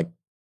 just for like,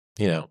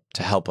 to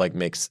help like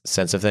make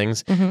sense of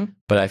things. Mm-hmm.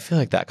 But I feel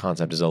like that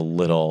concept is a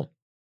little.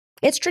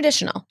 It's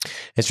traditional.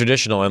 It's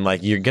traditional. And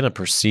like, you're going to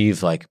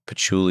perceive like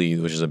patchouli,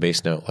 which is a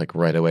base note, like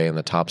right away in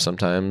the top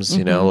sometimes,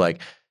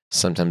 like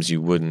sometimes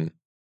you wouldn't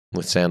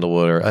with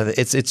sandalwood or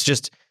it's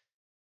just,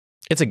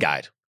 it's a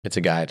guide. It's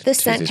a guide. This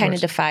scent kind of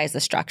defies the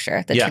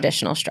structure, the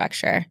traditional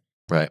structure.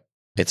 Right.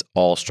 It's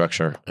all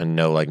structure and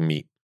no like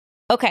meat.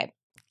 Okay,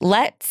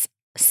 let's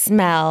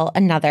smell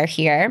another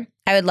here.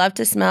 I would love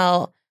to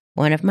smell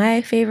one of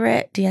my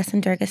favorite DS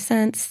and Durga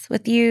scents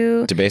with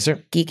you.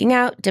 Debaser? Geeking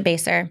out,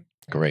 Debaser.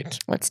 Great.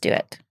 Let's do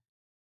it.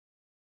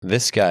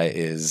 This guy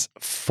is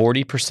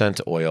 40%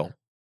 oil.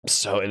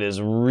 So it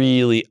is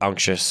really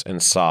unctuous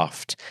and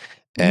soft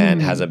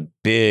and has a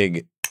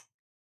big,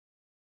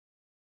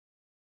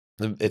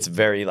 it's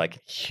very like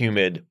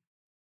humid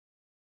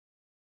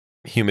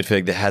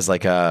fig that has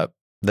like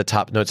the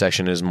top note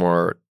section is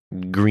more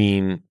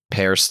green,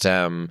 pear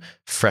stem,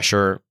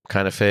 fresher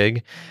kind of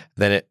fig.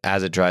 Then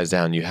as it dries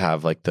down, you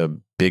have like the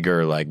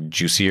bigger, like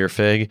juicier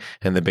fig,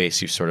 and the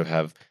base you sort of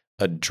have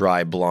a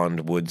dry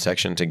blonde wood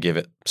section to give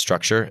it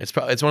structure. It's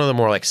one of the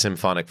more like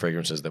symphonic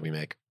fragrances that we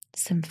make.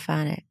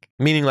 Symphonic.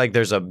 Meaning like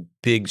there's a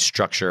big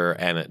structure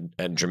and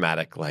a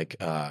dramatic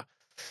like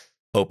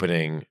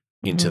opening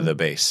into the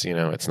base.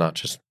 It's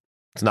not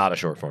a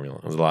short formula.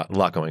 There's a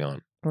lot going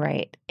on.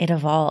 Right. It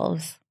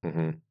evolves.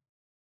 Mm-hmm.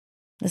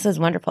 This is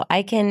wonderful.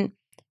 I'm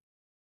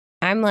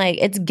like,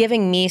 it's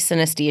giving me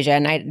synesthesia,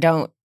 and I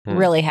don't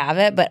really have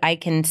it, but I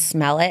can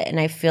smell it. And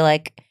I feel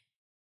like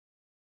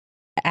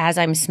as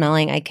I'm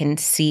smelling, I can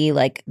see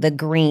like the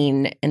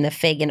green and the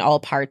fig in all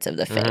parts of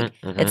the fig.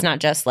 It's not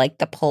just like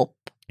the pulp.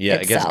 Yeah,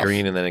 itself. It gets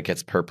green and then it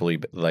gets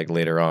purpley like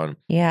later on.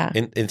 Yeah.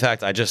 In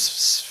fact, I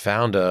just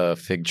found a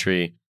fig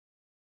tree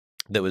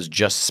that was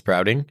just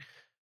sprouting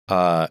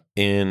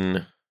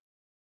in,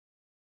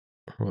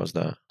 where was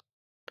that?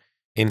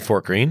 In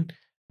Fort Greene.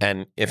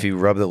 And if you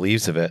rub the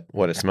leaves of it,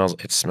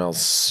 it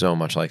smells so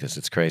much like this.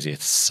 It's crazy.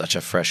 It's such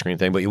a fresh green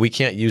thing. But we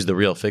can't use the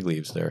real fig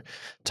leaves. They're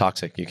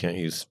toxic. You can't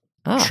use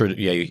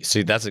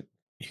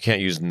you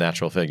can't use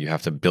natural fig. You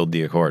have to build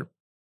the accord.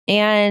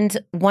 And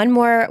one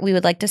more we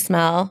would like to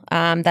smell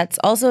that's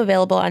also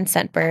available on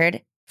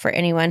Scentbird for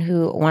anyone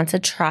who wants a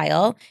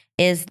trial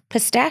is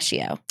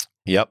pistachio.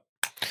 Yep.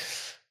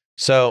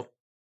 So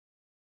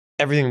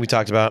everything we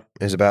talked about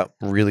is about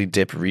really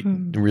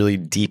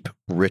deep,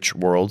 rich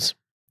worlds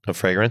of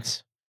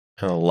fragrance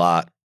and a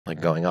lot like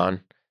going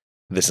on.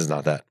 This is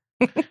not that.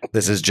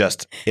 This is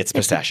just, it's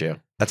pistachio.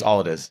 That's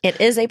all it is.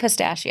 It is a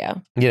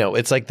pistachio.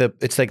 It's like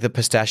the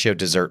pistachio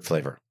dessert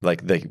flavor.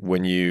 Like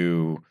when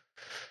you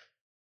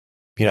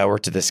I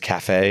worked at this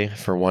cafe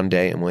for one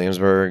day in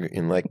Williamsburg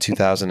in like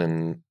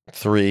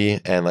 2003,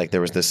 and like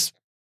there was this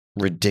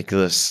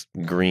ridiculous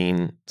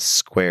green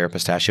square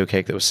pistachio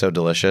cake that was so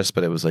delicious,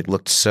 but it was like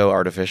looked so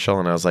artificial,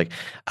 and I was like,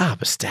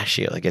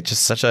 pistachio, like it's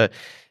just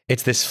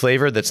it's this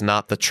flavor that's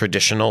not the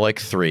traditional like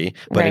 3,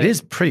 but it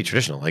is pretty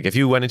traditional. Like if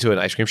you went into an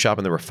ice cream shop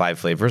and there were 5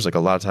 flavors, like a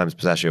lot of times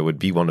pistachio would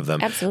be one of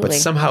them. Absolutely. But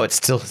somehow it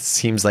still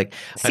seems like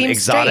an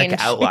exotic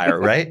strange. outlier,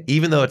 right?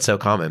 Even though it's so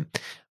common.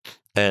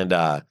 And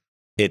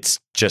it's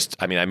just,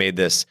 I made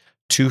this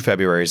 2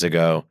 Februaries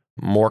ago,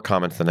 more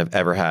comments than I've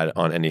ever had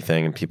on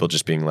anything, and people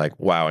just being like,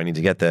 wow, I need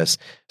to get this.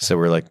 So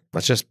we're like,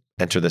 let's just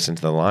enter this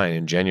into the line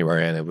in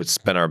January, and it was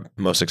been our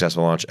most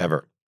successful launch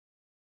ever.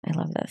 I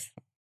love this.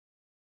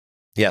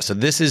 Yeah, so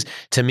this is,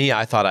 to me,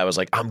 I thought I was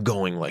like, I'm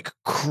going like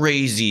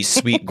crazy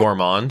sweet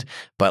gourmand,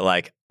 but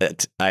like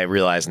I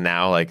realize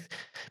now, like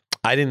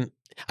I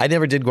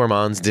never did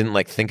gourmands, didn't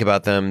like think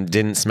about them,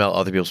 didn't smell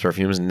other people's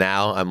perfumes.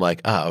 Now I'm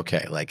like,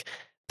 okay, like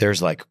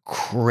there's like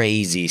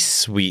crazy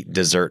sweet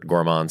dessert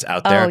gourmands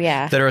out there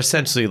that are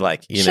essentially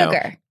like,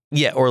 sugar.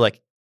 Or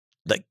like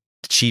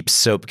cheap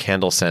soap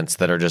candle scents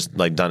that are just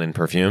like done in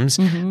perfumes.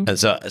 Mm-hmm. And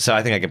so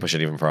I think I can push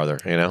it even farther,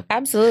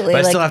 Absolutely.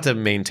 But I still have to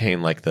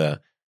maintain like the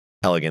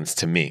elegance,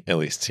 to me, at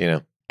least,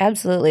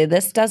 Absolutely.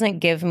 This doesn't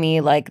give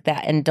me like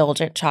that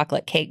indulgent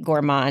chocolate cake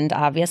gourmand,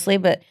 obviously,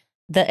 but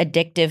the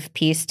addictive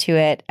piece to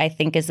it, I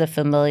think, is the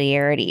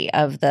familiarity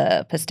of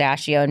the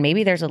pistachio, and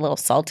maybe there's a little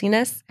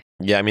saltiness.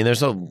 Yeah,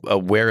 there's a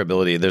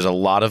wearability. There's a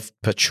lot of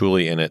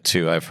patchouli in it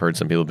too. I've heard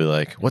some people be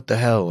like, "What the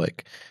hell?"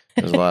 Like,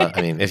 there's a lot.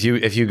 If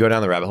you go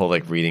down the rabbit hole,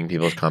 like reading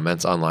people's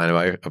comments online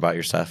about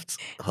your stuff, it's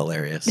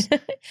hilarious.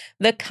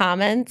 The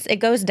comments, it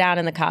goes down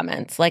in the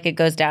comments, like it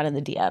goes down in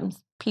the DMs.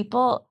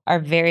 People are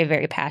very,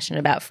 very passionate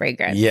about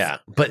fragrance. Yeah,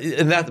 but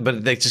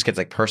it just gets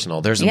like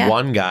personal. There's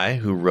one guy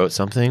who wrote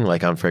something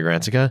like on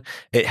Fragrantica.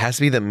 It has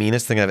to be the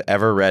meanest thing I've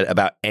ever read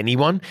about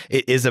anyone.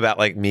 It is about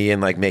like me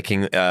and like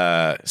making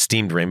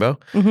steamed rainbow.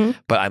 Mm-hmm.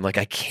 But I'm like,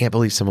 I can't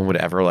believe someone would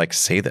ever like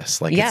say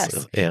this. Like,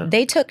 yes,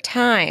 they took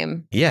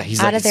time. Yeah, he's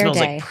out like, of their it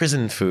smells day. like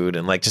prison food,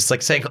 and like just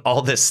like saying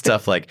all this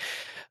stuff, like,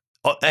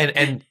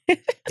 and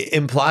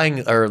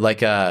implying or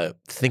like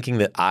thinking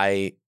that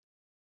I,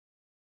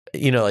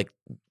 like.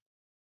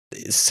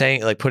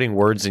 Saying like putting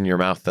words in your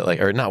mouth that like,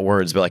 or not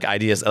words, but like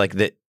ideas like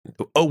that,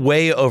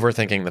 way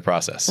overthinking the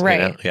process.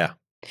 Right. Yeah.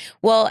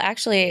 Well,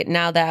 actually,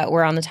 now that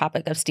we're on the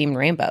topic of steamed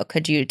rainbow,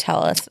 could you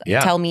tell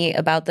me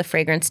about the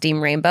fragrance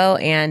steamed rainbow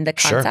and the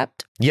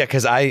concept? Sure. Yeah.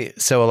 Cause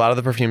so a lot of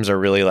the perfumes are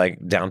really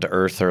like down to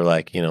earth or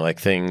like, like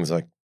things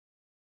like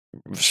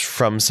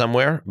from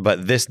somewhere,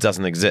 but this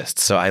doesn't exist.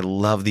 So I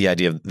love the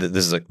idea of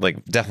this is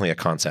like definitely a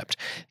concept,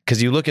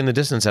 because you look in the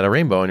distance at a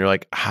rainbow and you're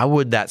like, how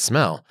would that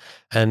smell?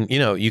 And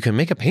you can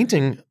make a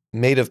painting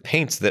made of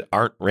paints that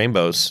aren't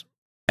rainbows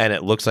and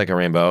it looks like a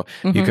rainbow.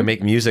 Mm-hmm. You can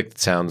make music that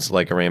sounds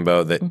like a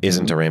rainbow that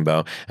isn't a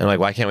rainbow. And like,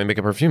 why can't we make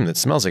a perfume that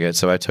smells like it?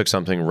 So I took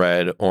something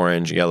red,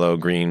 orange, yellow,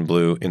 green,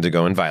 blue,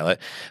 indigo, and violet,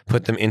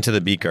 put them into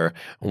the beaker,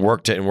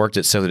 worked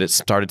it so that it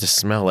started to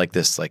smell like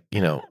this, like,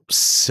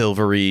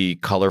 silvery,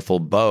 colorful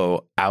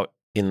bow out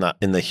in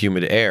the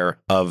humid air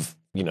of,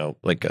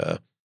 like a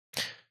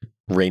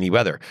rainy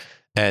weather.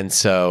 And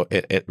so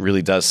it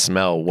really does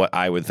smell what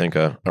I would think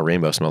a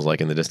rainbow smells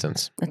like in the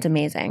distance. That's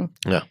amazing.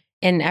 Yeah.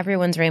 And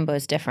everyone's rainbow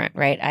is different,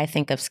 right? I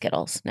think of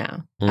Skittles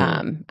now,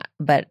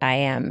 but I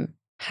am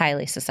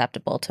highly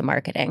susceptible to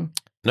marketing.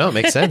 No, it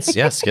makes sense.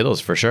 Yeah, Skittles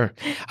for sure.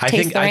 I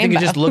think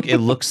it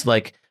looks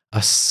like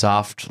a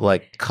soft,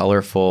 like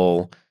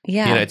colorful.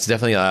 Yeah, it's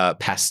definitely a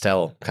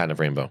pastel kind of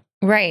rainbow.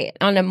 Right.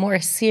 On a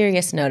more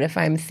serious note, if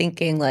I'm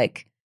thinking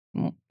like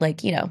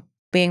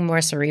being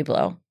more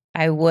cerebral,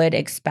 I would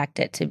expect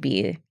it to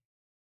be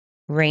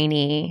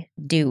rainy,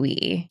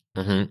 dewy,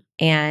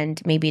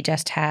 and maybe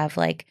just have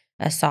like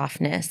a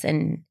softness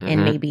and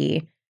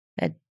maybe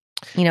a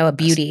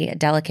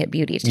delicate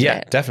beauty to it.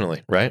 Yeah,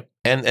 definitely. Right.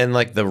 And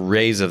like the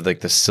rays of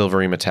like the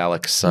silvery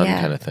metallic sun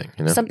kind of thing,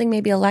 Something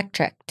maybe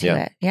electric to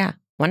it. Yeah.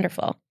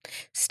 Wonderful.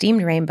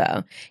 Steamed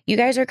rainbow. You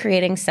guys are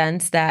creating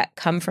scents that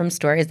come from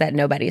stories that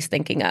nobody's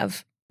thinking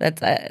of.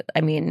 But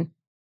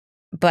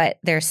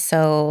they're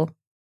so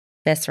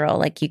visceral,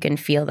 like you can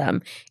feel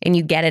them, and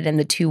you get it in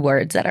the 2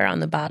 words that are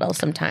on the bottle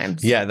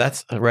sometimes. Yeah,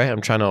 that's right.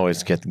 I'm trying to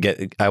always get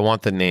I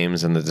want the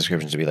names and the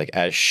descriptions to be like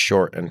as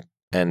short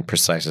and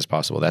precise as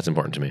possible. That's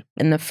important to me.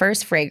 And the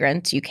first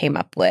fragrance you came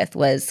up with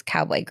was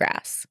Cowboy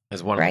Grass.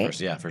 As one of the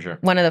first, yeah, for sure.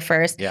 One of the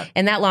first. Yeah.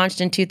 And that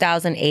launched in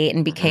 2008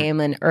 and became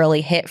an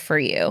early hit for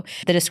you.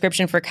 The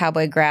description for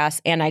Cowboy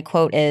Grass, and I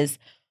quote, is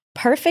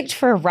perfect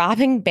for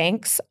robbing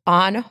banks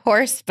on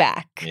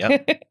horseback.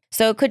 Yep.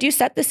 So could you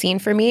set the scene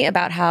for me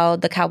about how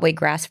the Cowboy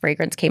Grass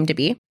fragrance came to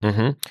be?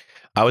 Mm-hmm.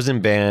 I was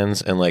in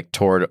bands and like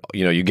toured,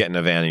 you get in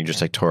a van and you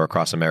just like tour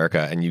across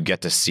America and you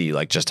get to see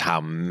like just how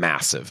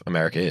massive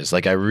America is.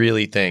 Like I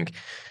really think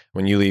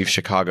when you leave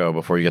Chicago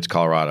before you get to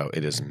Colorado,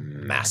 it is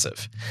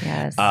massive.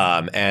 Yes.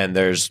 And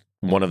there's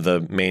one of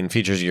the main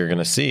features you're going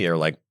to see are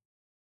like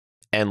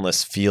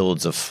endless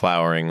fields of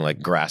flowering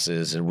like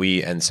grasses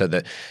and so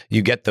that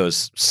you get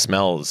those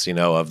smells,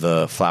 of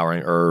the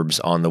flowering herbs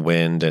on the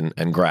wind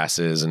and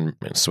grasses and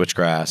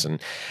switchgrass.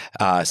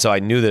 And so I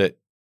knew that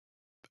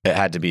it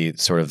had to be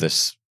sort of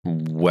this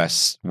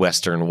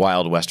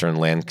wild western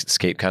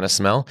landscape kind of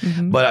smell.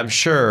 Mhm. But I'm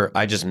sure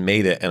I just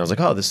made it and I was like,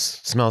 oh,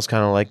 this smells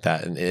kind of like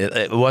that. And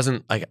it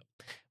wasn't like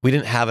we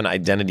didn't have an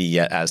identity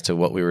yet as to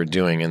what we were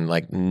doing and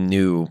like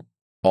knew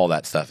all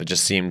that stuff. It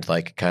just seemed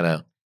like kind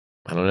of,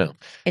 I don't know.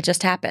 It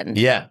just happened.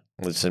 Yeah.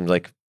 It seemed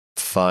like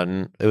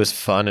fun. It was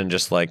fun and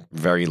just like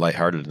very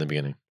lighthearted in the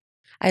beginning.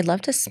 I'd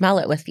love to smell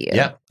it with you.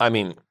 Yeah. I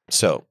mean,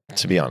 so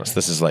to be honest,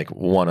 this is like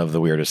one of the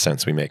weirdest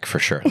scents we make for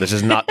sure. This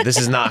is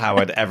not how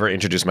I'd ever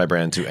introduce my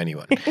brand to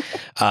anyone.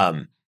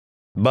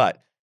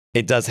 But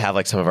it does have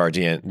like some of our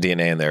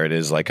DNA in there. It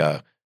is like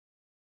a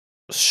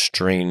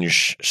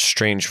strange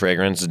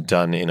fragrance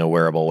done in a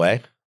wearable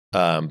way.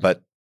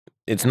 But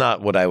it's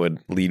not what I would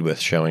lead with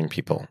showing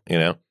people,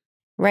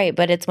 Right.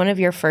 But it's one of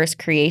your first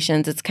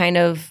creations. It's kind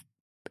of,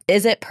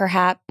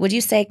 would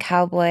you say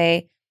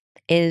Cowboy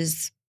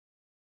is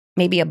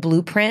maybe a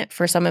blueprint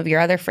for some of your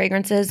other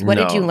fragrances? What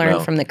did you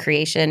learn from the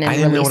creation and I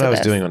didn't know release what of I was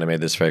this? doing when I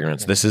made this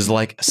fragrance. This is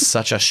like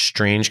such a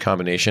strange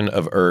combination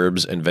of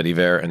herbs and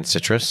vetiver and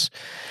citrus.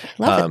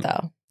 Love it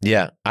though.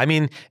 Yeah. I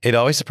mean, it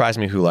always surprised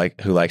me who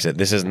likes it.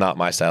 This is not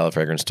my style of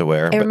fragrance to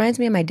wear. It reminds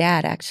me of my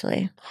dad,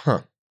 actually.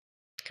 Huh.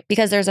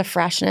 Because there's a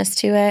freshness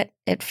to it.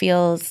 It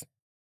feels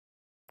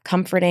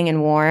comforting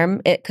and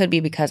warm. It could be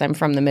because I'm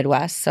from the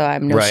Midwest, so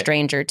I'm no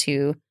stranger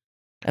to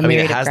a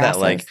myriad it has of grasses.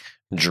 that like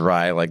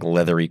dry, like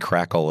leathery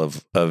crackle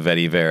of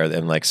vetiver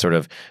and like sort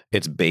of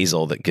it's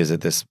basil that gives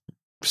it this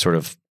sort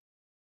of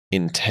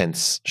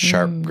intense,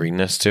 sharp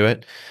greenness to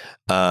it.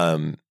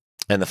 And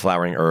the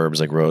flowering herbs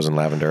like rose and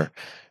lavender.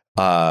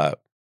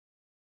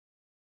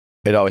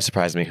 It always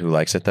surprised me who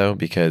likes it though,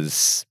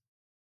 because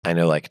I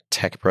know like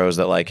tech pros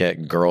that like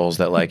it, girls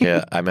that like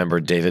it. I remember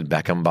David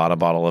Beckham bought a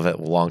bottle of it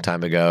a long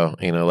time ago.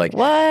 Like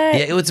what? Yeah,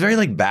 it was very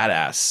like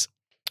badass.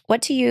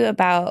 What to you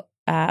about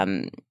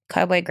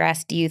Cowboy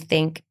Grass do you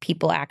think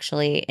people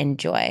actually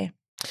enjoy?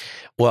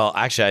 Well,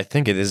 actually, I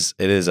think it is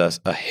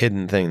a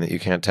hidden thing that you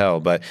can't tell.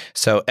 But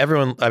so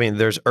everyone, I mean,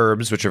 there's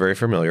herbs which are very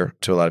familiar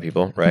to a lot of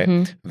people, right?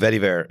 Mm-hmm.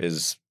 Vetiver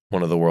is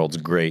one of the world's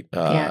great,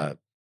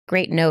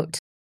 great note.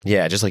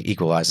 Yeah, just like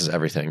equalizes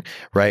everything,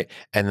 right?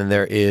 And then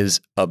there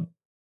is a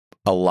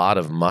lot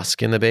of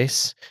musk in the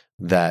base,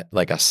 that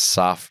like a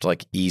soft,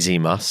 like easy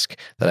musk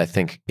that I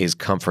think is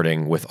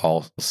comforting with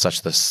all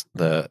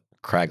the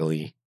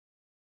craggly,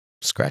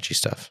 scratchy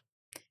stuff.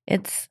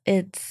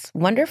 It's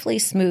wonderfully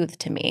smooth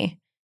to me.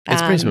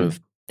 It's pretty smooth.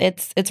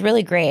 It's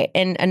really great.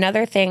 And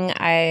another thing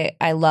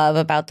I love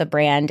about the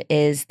brand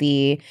is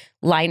the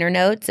liner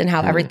notes and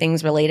how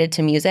everything's related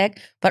to music,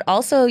 but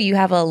also you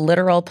have a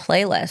literal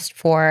playlist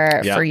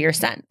for your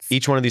scents.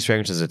 Each one of these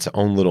fragrances is its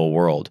own little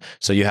world.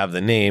 So you have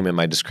the name and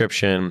my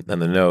description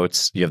and the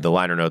notes. You have the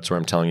liner notes where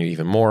I'm telling you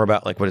even more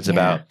about like what it's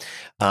about.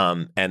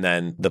 And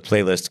then the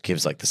playlist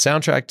gives like the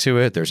soundtrack to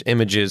it. There's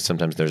images.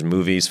 Sometimes there's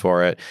movies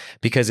for it,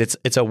 because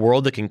it's a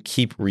world that can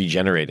keep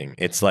regenerating.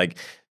 It's like,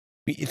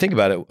 you think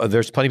about it,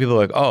 there's plenty of people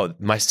like, oh,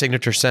 my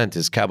signature scent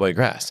is Cowboy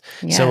Grass.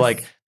 Yes. So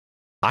like,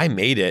 I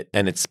made it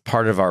and it's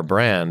part of our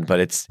brand,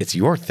 but it's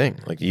your thing.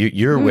 Like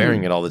you're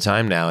wearing it all the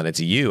time now, and it's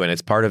you, and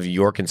it's part of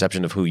your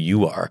conception of who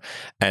you are.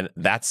 And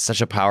that's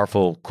such a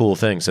powerful, cool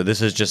thing. So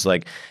this is just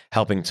like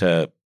helping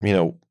to,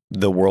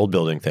 the world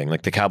building thing.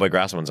 Like the Cowboy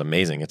Grass one's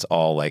amazing. It's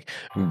all like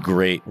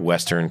great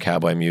Western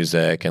cowboy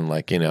music and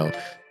like,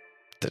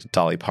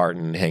 Dolly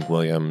Parton, Hank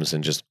Williams,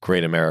 and just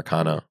great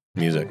Americana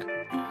music.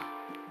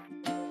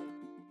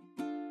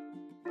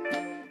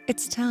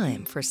 It's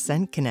time for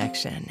Scent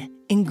Connection,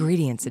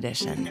 Ingredients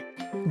Edition.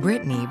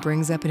 Brittany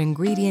brings up an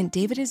ingredient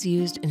David has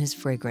used in his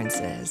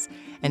fragrances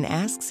and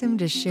asks him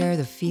to share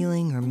the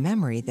feeling or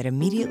memory that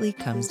immediately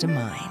comes to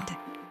mind.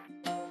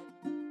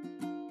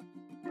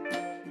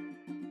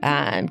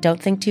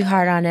 Don't think too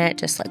hard on it,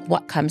 just like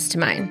what comes to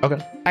mind.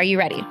 Okay. Are you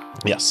ready?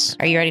 Yes.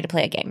 Are you ready to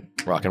play a game?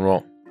 Rock and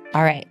roll.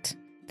 All right.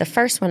 The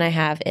first one I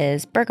have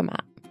is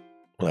bergamot.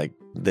 Like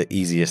the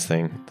easiest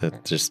thing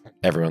that just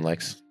everyone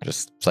likes.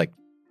 Just it's like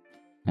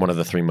one of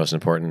the 3 most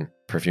important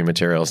perfume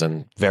materials,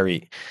 and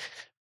very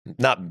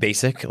not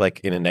basic, like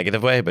in a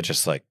negative way, but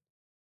just like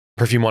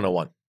perfume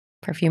 101.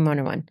 Perfume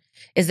 101.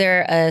 Is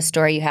there a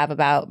story you have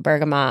about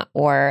bergamot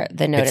or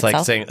the note itself?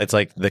 Like saying it's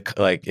like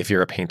if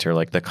you're a painter,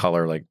 like the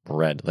color like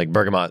red, like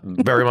bergamot.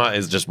 Bergamot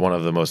is just one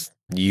of the most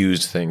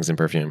used things in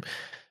perfume.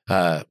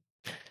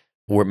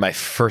 Where my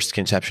first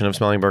conception of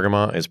smelling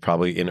bergamot is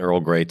probably in Earl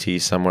Grey tea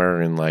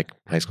somewhere in like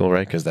high school,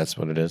 right? Because that's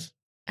what it is.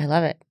 I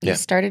love it. You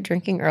started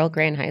drinking Earl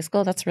Grey in high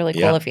school? That's really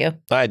cool of you.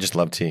 I just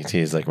love tea.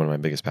 Tea is like one of my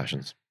biggest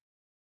passions.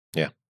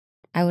 Yeah.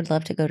 I would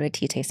love to go to a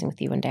tea tasting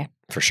with you one day.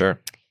 For sure.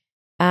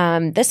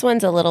 This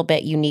one's a little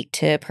bit unique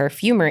to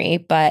perfumery,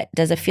 but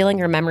does a feeling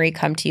or memory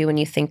come to you when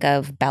you think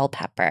of bell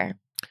pepper?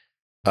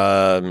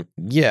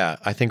 Yeah.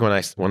 I think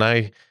when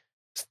I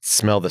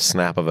smell the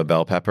snap of a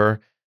bell pepper,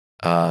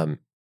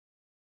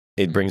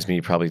 it brings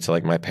me probably to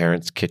like my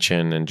parents'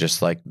 kitchen, and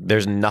just like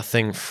there's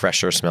nothing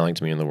fresher smelling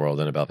to me in the world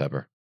than a bell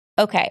pepper.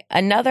 Okay,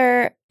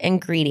 another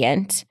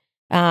ingredient.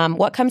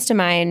 What comes to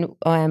mind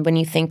when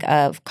you think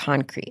of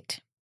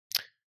concrete?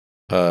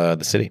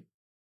 The city,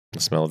 the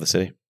smell of the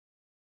city.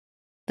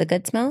 The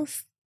good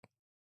smells?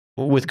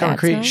 With Bad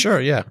concrete, smells?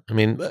 sure, yeah. I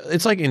mean,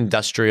 it's like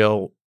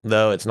industrial,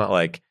 though. It's not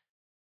like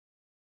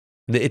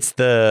it's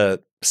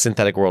the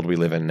synthetic world we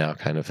live in now,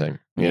 kind of thing.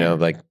 You know,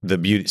 like the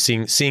beauty,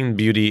 seeing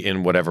beauty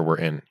in whatever we're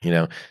in. You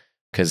know,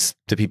 because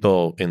the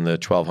people in the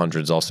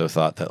 1200s also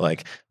thought that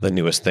like the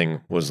newest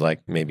thing was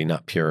like maybe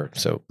not pure.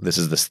 So this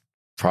is this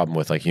problem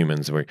with like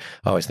humans. We're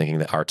always thinking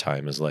that our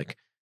time is like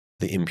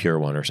the impure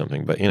one or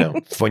something. But you know,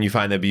 when you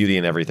find the beauty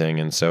in everything,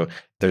 and so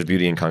there's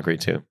beauty in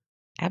concrete too.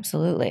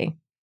 Absolutely.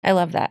 I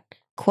love that.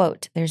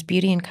 Quote, there's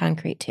beauty in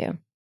concrete too.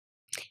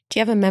 Do you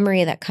have a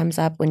memory that comes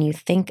up when you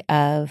think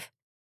of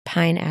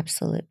Pine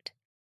Absolute?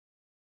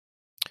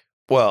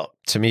 Well,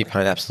 to me,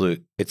 Pine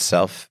Absolute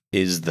itself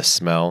is the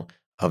smell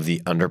of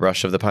the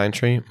underbrush of the pine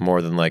tree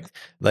more than like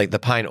the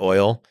pine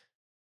oil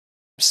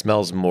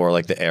smells more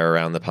like the air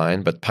around the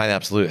pine, but Pine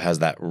Absolute has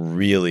that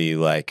really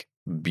like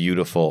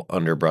beautiful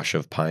underbrush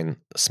of pine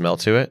smell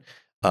to it.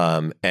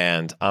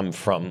 And I'm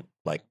from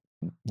like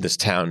this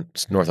town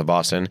north of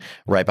Boston.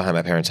 Right behind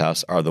my parents'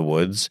 house are the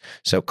woods.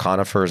 So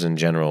conifers in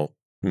general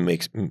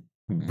brings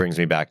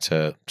me back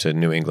to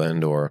New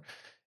England or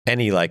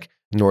any like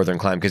northern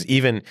climate. Because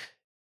even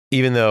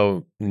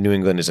though New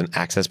England is an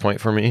access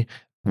point for me,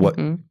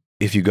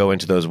 if you go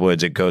into those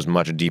woods, it goes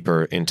much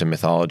deeper into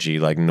mythology,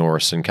 like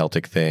Norse and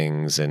Celtic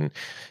things, and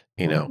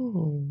you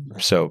know,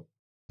 so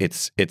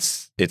it's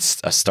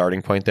a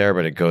starting point there,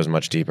 but it goes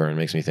much deeper and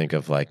makes me think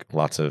of like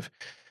lots of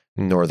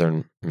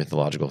northern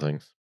mythological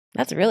things.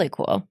 That's really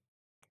cool.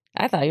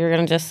 I thought you were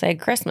going to just say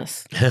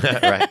Christmas.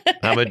 Right.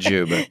 I'm a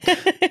Jew, but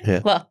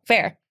yeah. Well,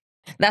 fair.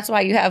 That's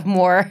why you have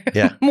more,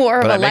 Yeah.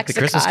 more of But a I make the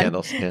lexicon. Christmas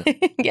candles. Yeah.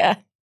 Yeah,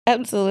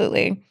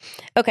 absolutely.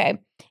 Okay.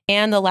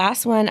 And the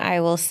last one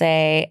I will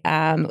say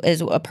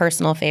is a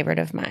personal favorite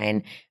of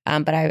mine,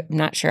 but I'm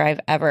not sure I've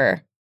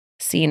ever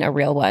seen a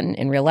real one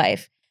in real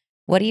life.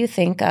 What do you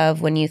think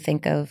of when you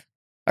think of,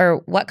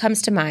 or what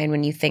comes to mind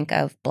when you think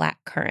of black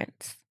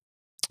currants?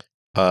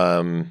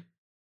 Well,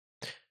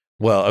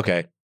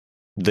 okay.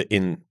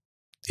 In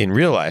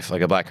real life,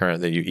 like a blackcurrant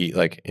that you eat,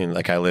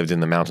 like I lived in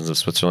the mountains of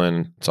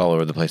Switzerland. It's all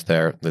over the place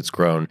there. That's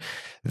grown.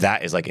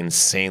 That is like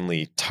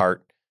insanely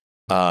tart,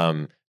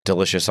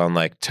 delicious on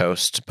like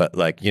toast, but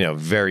like, you know,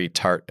 very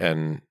tart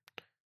and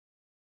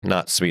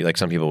not sweet. Like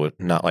some people would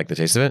not like the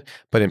taste of it,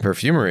 but in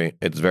perfumery,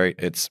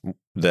 it's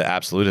the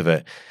absolute of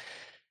it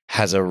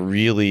has a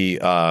really,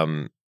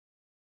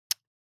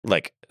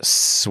 like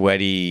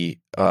sweaty,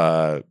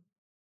 but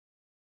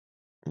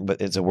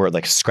it's a word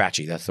like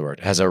scratchy. That's the word.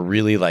 It has a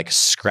really like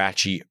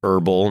scratchy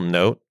herbal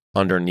note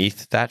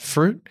underneath that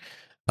fruit.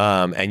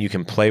 And you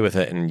can play with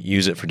it and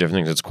use it for different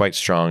things. It's quite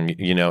strong.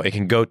 You know, it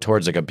can go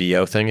towards like a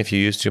BO thing if you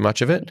use too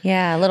much of it.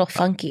 Yeah, a little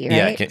funky,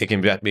 right? Yeah, it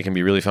can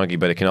be really funky,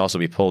 but it can also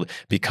be pulled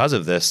because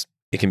of this.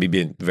 It can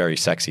be very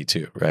sexy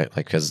too, right?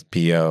 Like because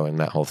BO and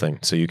that whole thing.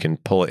 So you can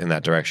pull it in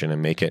that direction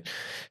and make it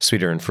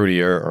sweeter and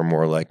fruitier, or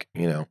more like,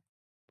 you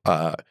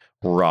know,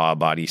 raw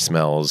body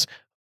smells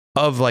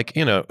of like,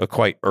 you know, a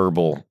quite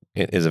herbal.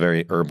 It is a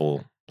very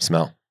herbal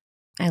smell.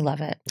 I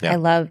love it. Yeah. I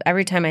love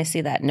every time I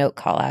see that note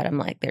call out, I'm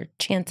like, there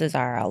chances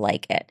are I'll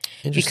like it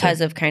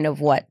because of kind of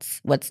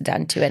what's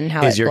done to it and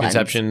how is it your blends.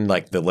 conception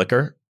like the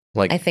liquor?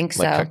 Like I think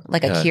so.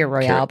 Like a Kir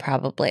Royale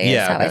probably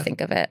is how I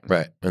think of it.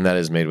 Right. And that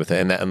is made with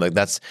it. And like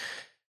that's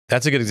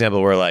a good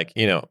example where like,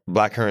 you know,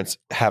 black currants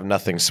have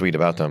nothing sweet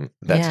about them.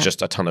 That's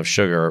just a ton of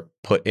sugar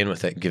put in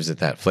with it, gives it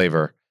that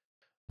flavor.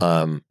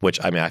 Which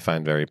I mean I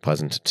find very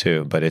pleasant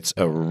too, but it's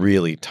a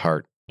really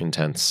tart,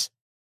 intense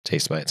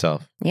taste by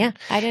itself. Yeah,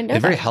 I didn't know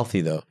It's that. very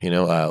healthy though, you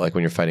know, like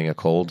when you're fighting a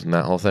cold and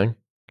that whole thing.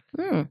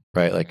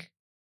 Right? Like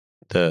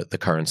the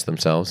currants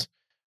themselves.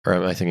 Or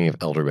am I thinking of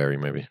elderberry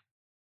maybe?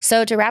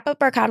 So to wrap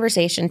up our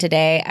conversation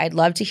today, I'd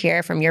love to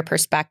hear from your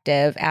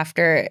perspective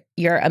after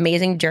your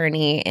amazing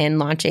journey in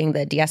launching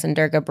the DS and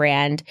Durga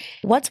brand.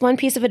 What's one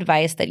piece of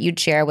advice that you'd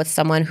share with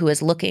someone who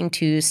is looking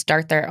to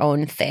start their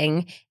own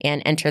thing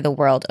and enter the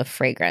world of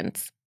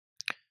fragrance?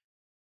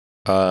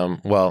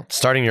 Well,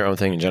 starting your own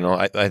thing in general,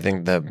 I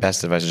think the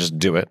best advice is just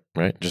do it,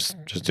 right? Just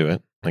do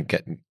it.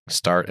 Like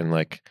start and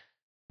like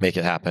make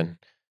it happen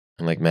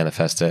and like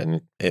manifest it,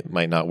 and it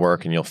might not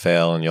work and you'll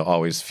fail and you'll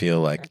always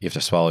feel like you have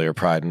to swallow your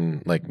pride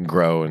and like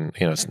grow, and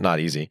you know, it's not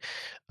easy.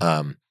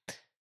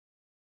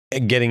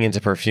 Getting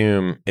into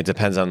perfume, it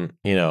depends on,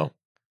 you know,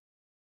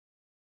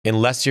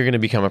 unless you're going to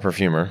become a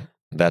perfumer,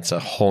 that's a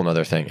whole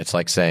nother thing. It's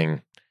like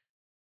saying,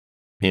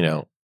 you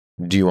know,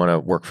 do you want to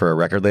work for a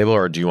record label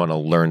or do you want to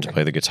learn to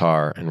play the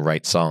guitar and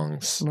write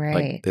songs?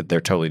 Right. Like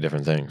they're totally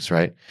different things,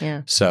 right?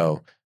 Yeah.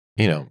 So,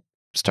 you know,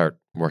 start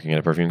working at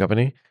a perfume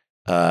company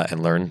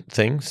and learn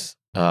things.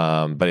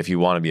 But if you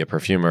want to be a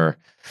perfumer,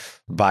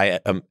 buy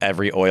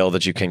every oil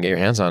that you can get your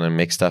hands on and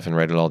make stuff and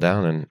write it all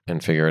down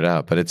and figure it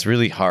out. But it's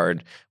really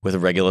hard with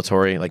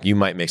regulatory. Like you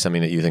might make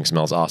something that you think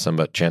smells awesome,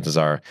 but chances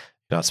are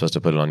You're not supposed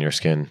to put it on your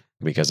skin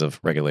because of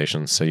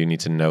regulations. So you need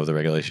to know the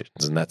regulations.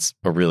 And that's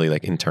a really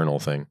like internal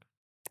thing.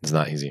 It's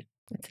not easy.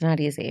 It's not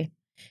easy.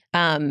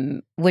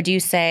 Would you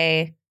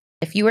say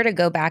if you were to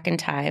go back in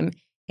time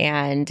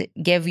and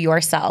give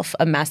yourself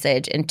a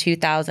message in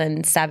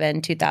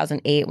 2007,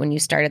 2008, when you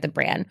started the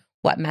brand,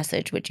 what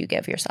message would you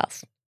give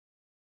yourself?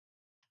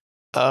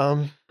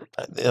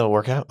 It'll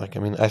work out. Like, I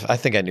mean, I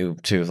think I knew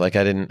too. Like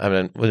I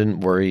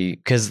didn't worry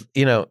because,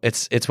 you know,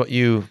 it's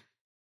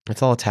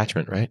all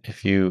attachment, right?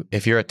 If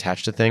you're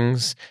attached to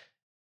things,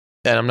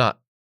 and I'm not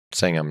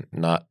saying I'm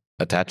not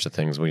attached to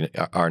things, we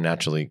are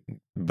naturally,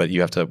 but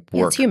you have to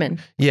work. It's human.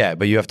 Yeah,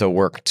 but you have to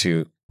work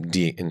to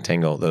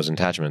de-entangle those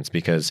attachments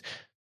because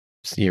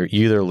you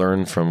either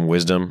learn from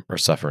wisdom or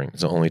suffering.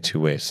 There's only two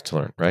ways to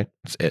learn, right?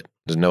 That's it.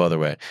 There's no other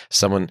way.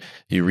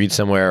 You read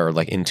somewhere or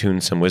like in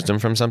tune some wisdom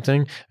from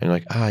something and you're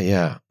like,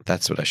 yeah,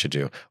 that's what I should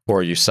do.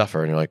 Or you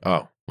suffer and you're like,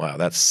 oh, wow,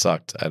 that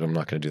sucked. I'm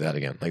not going to do that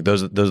again. Like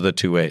those are the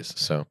two ways.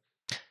 So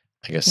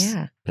I guess.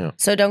 Yeah. You know.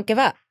 So don't give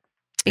up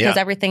because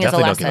everything is a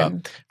lesson. Don't give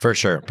up. For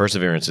sure.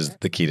 Perseverance is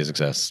the key to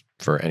success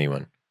for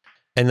anyone.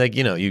 And like,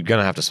 you know, you're going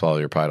to have to swallow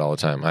your pride all the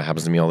time. It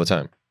happens to me all the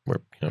time.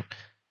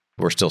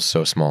 We're still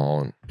so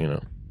small and, you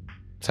know,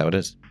 that's how it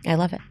is. I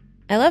love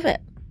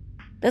it.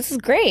 This is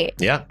great.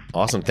 Yeah.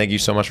 Awesome. Thank you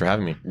so much for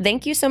having me.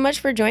 Thank you so much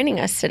for joining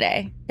us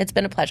today. It's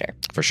been a pleasure.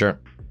 For sure.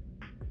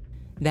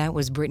 That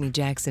was Brittany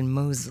Jackson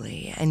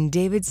Mosley and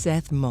David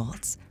Seth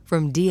Moltz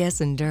from DS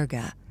and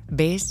Durga,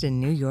 based in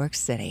New York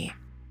City.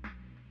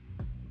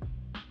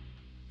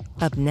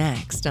 Up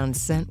next on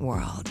Scent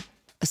World,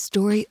 a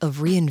story of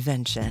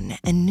reinvention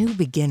and new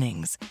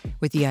beginnings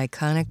with the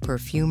iconic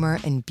perfumer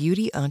and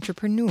beauty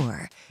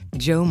entrepreneur,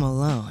 Jo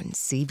Malone,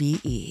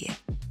 CBE.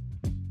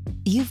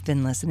 You've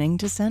been listening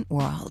to Scent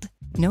World.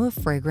 Know a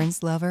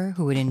fragrance lover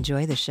who would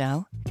enjoy the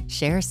show?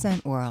 Share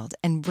Scent World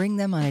and bring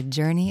them on a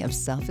journey of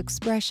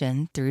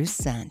self-expression through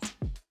scent.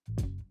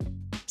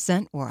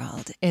 Scent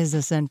World is a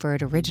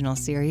Scentbird original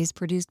series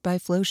produced by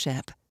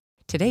Flowship.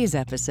 Today's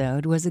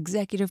episode was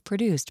executive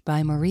produced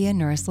by Maria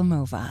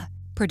Nurislamova,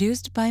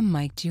 produced by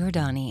Mike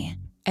Giordani,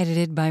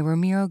 edited by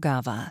Ramiro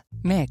Gava,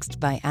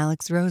 mixed by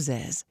Alex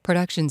Roses,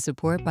 production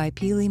support by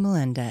Pili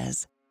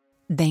Melendez.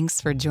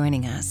 Thanks for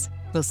joining us.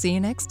 We'll see you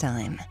next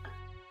time.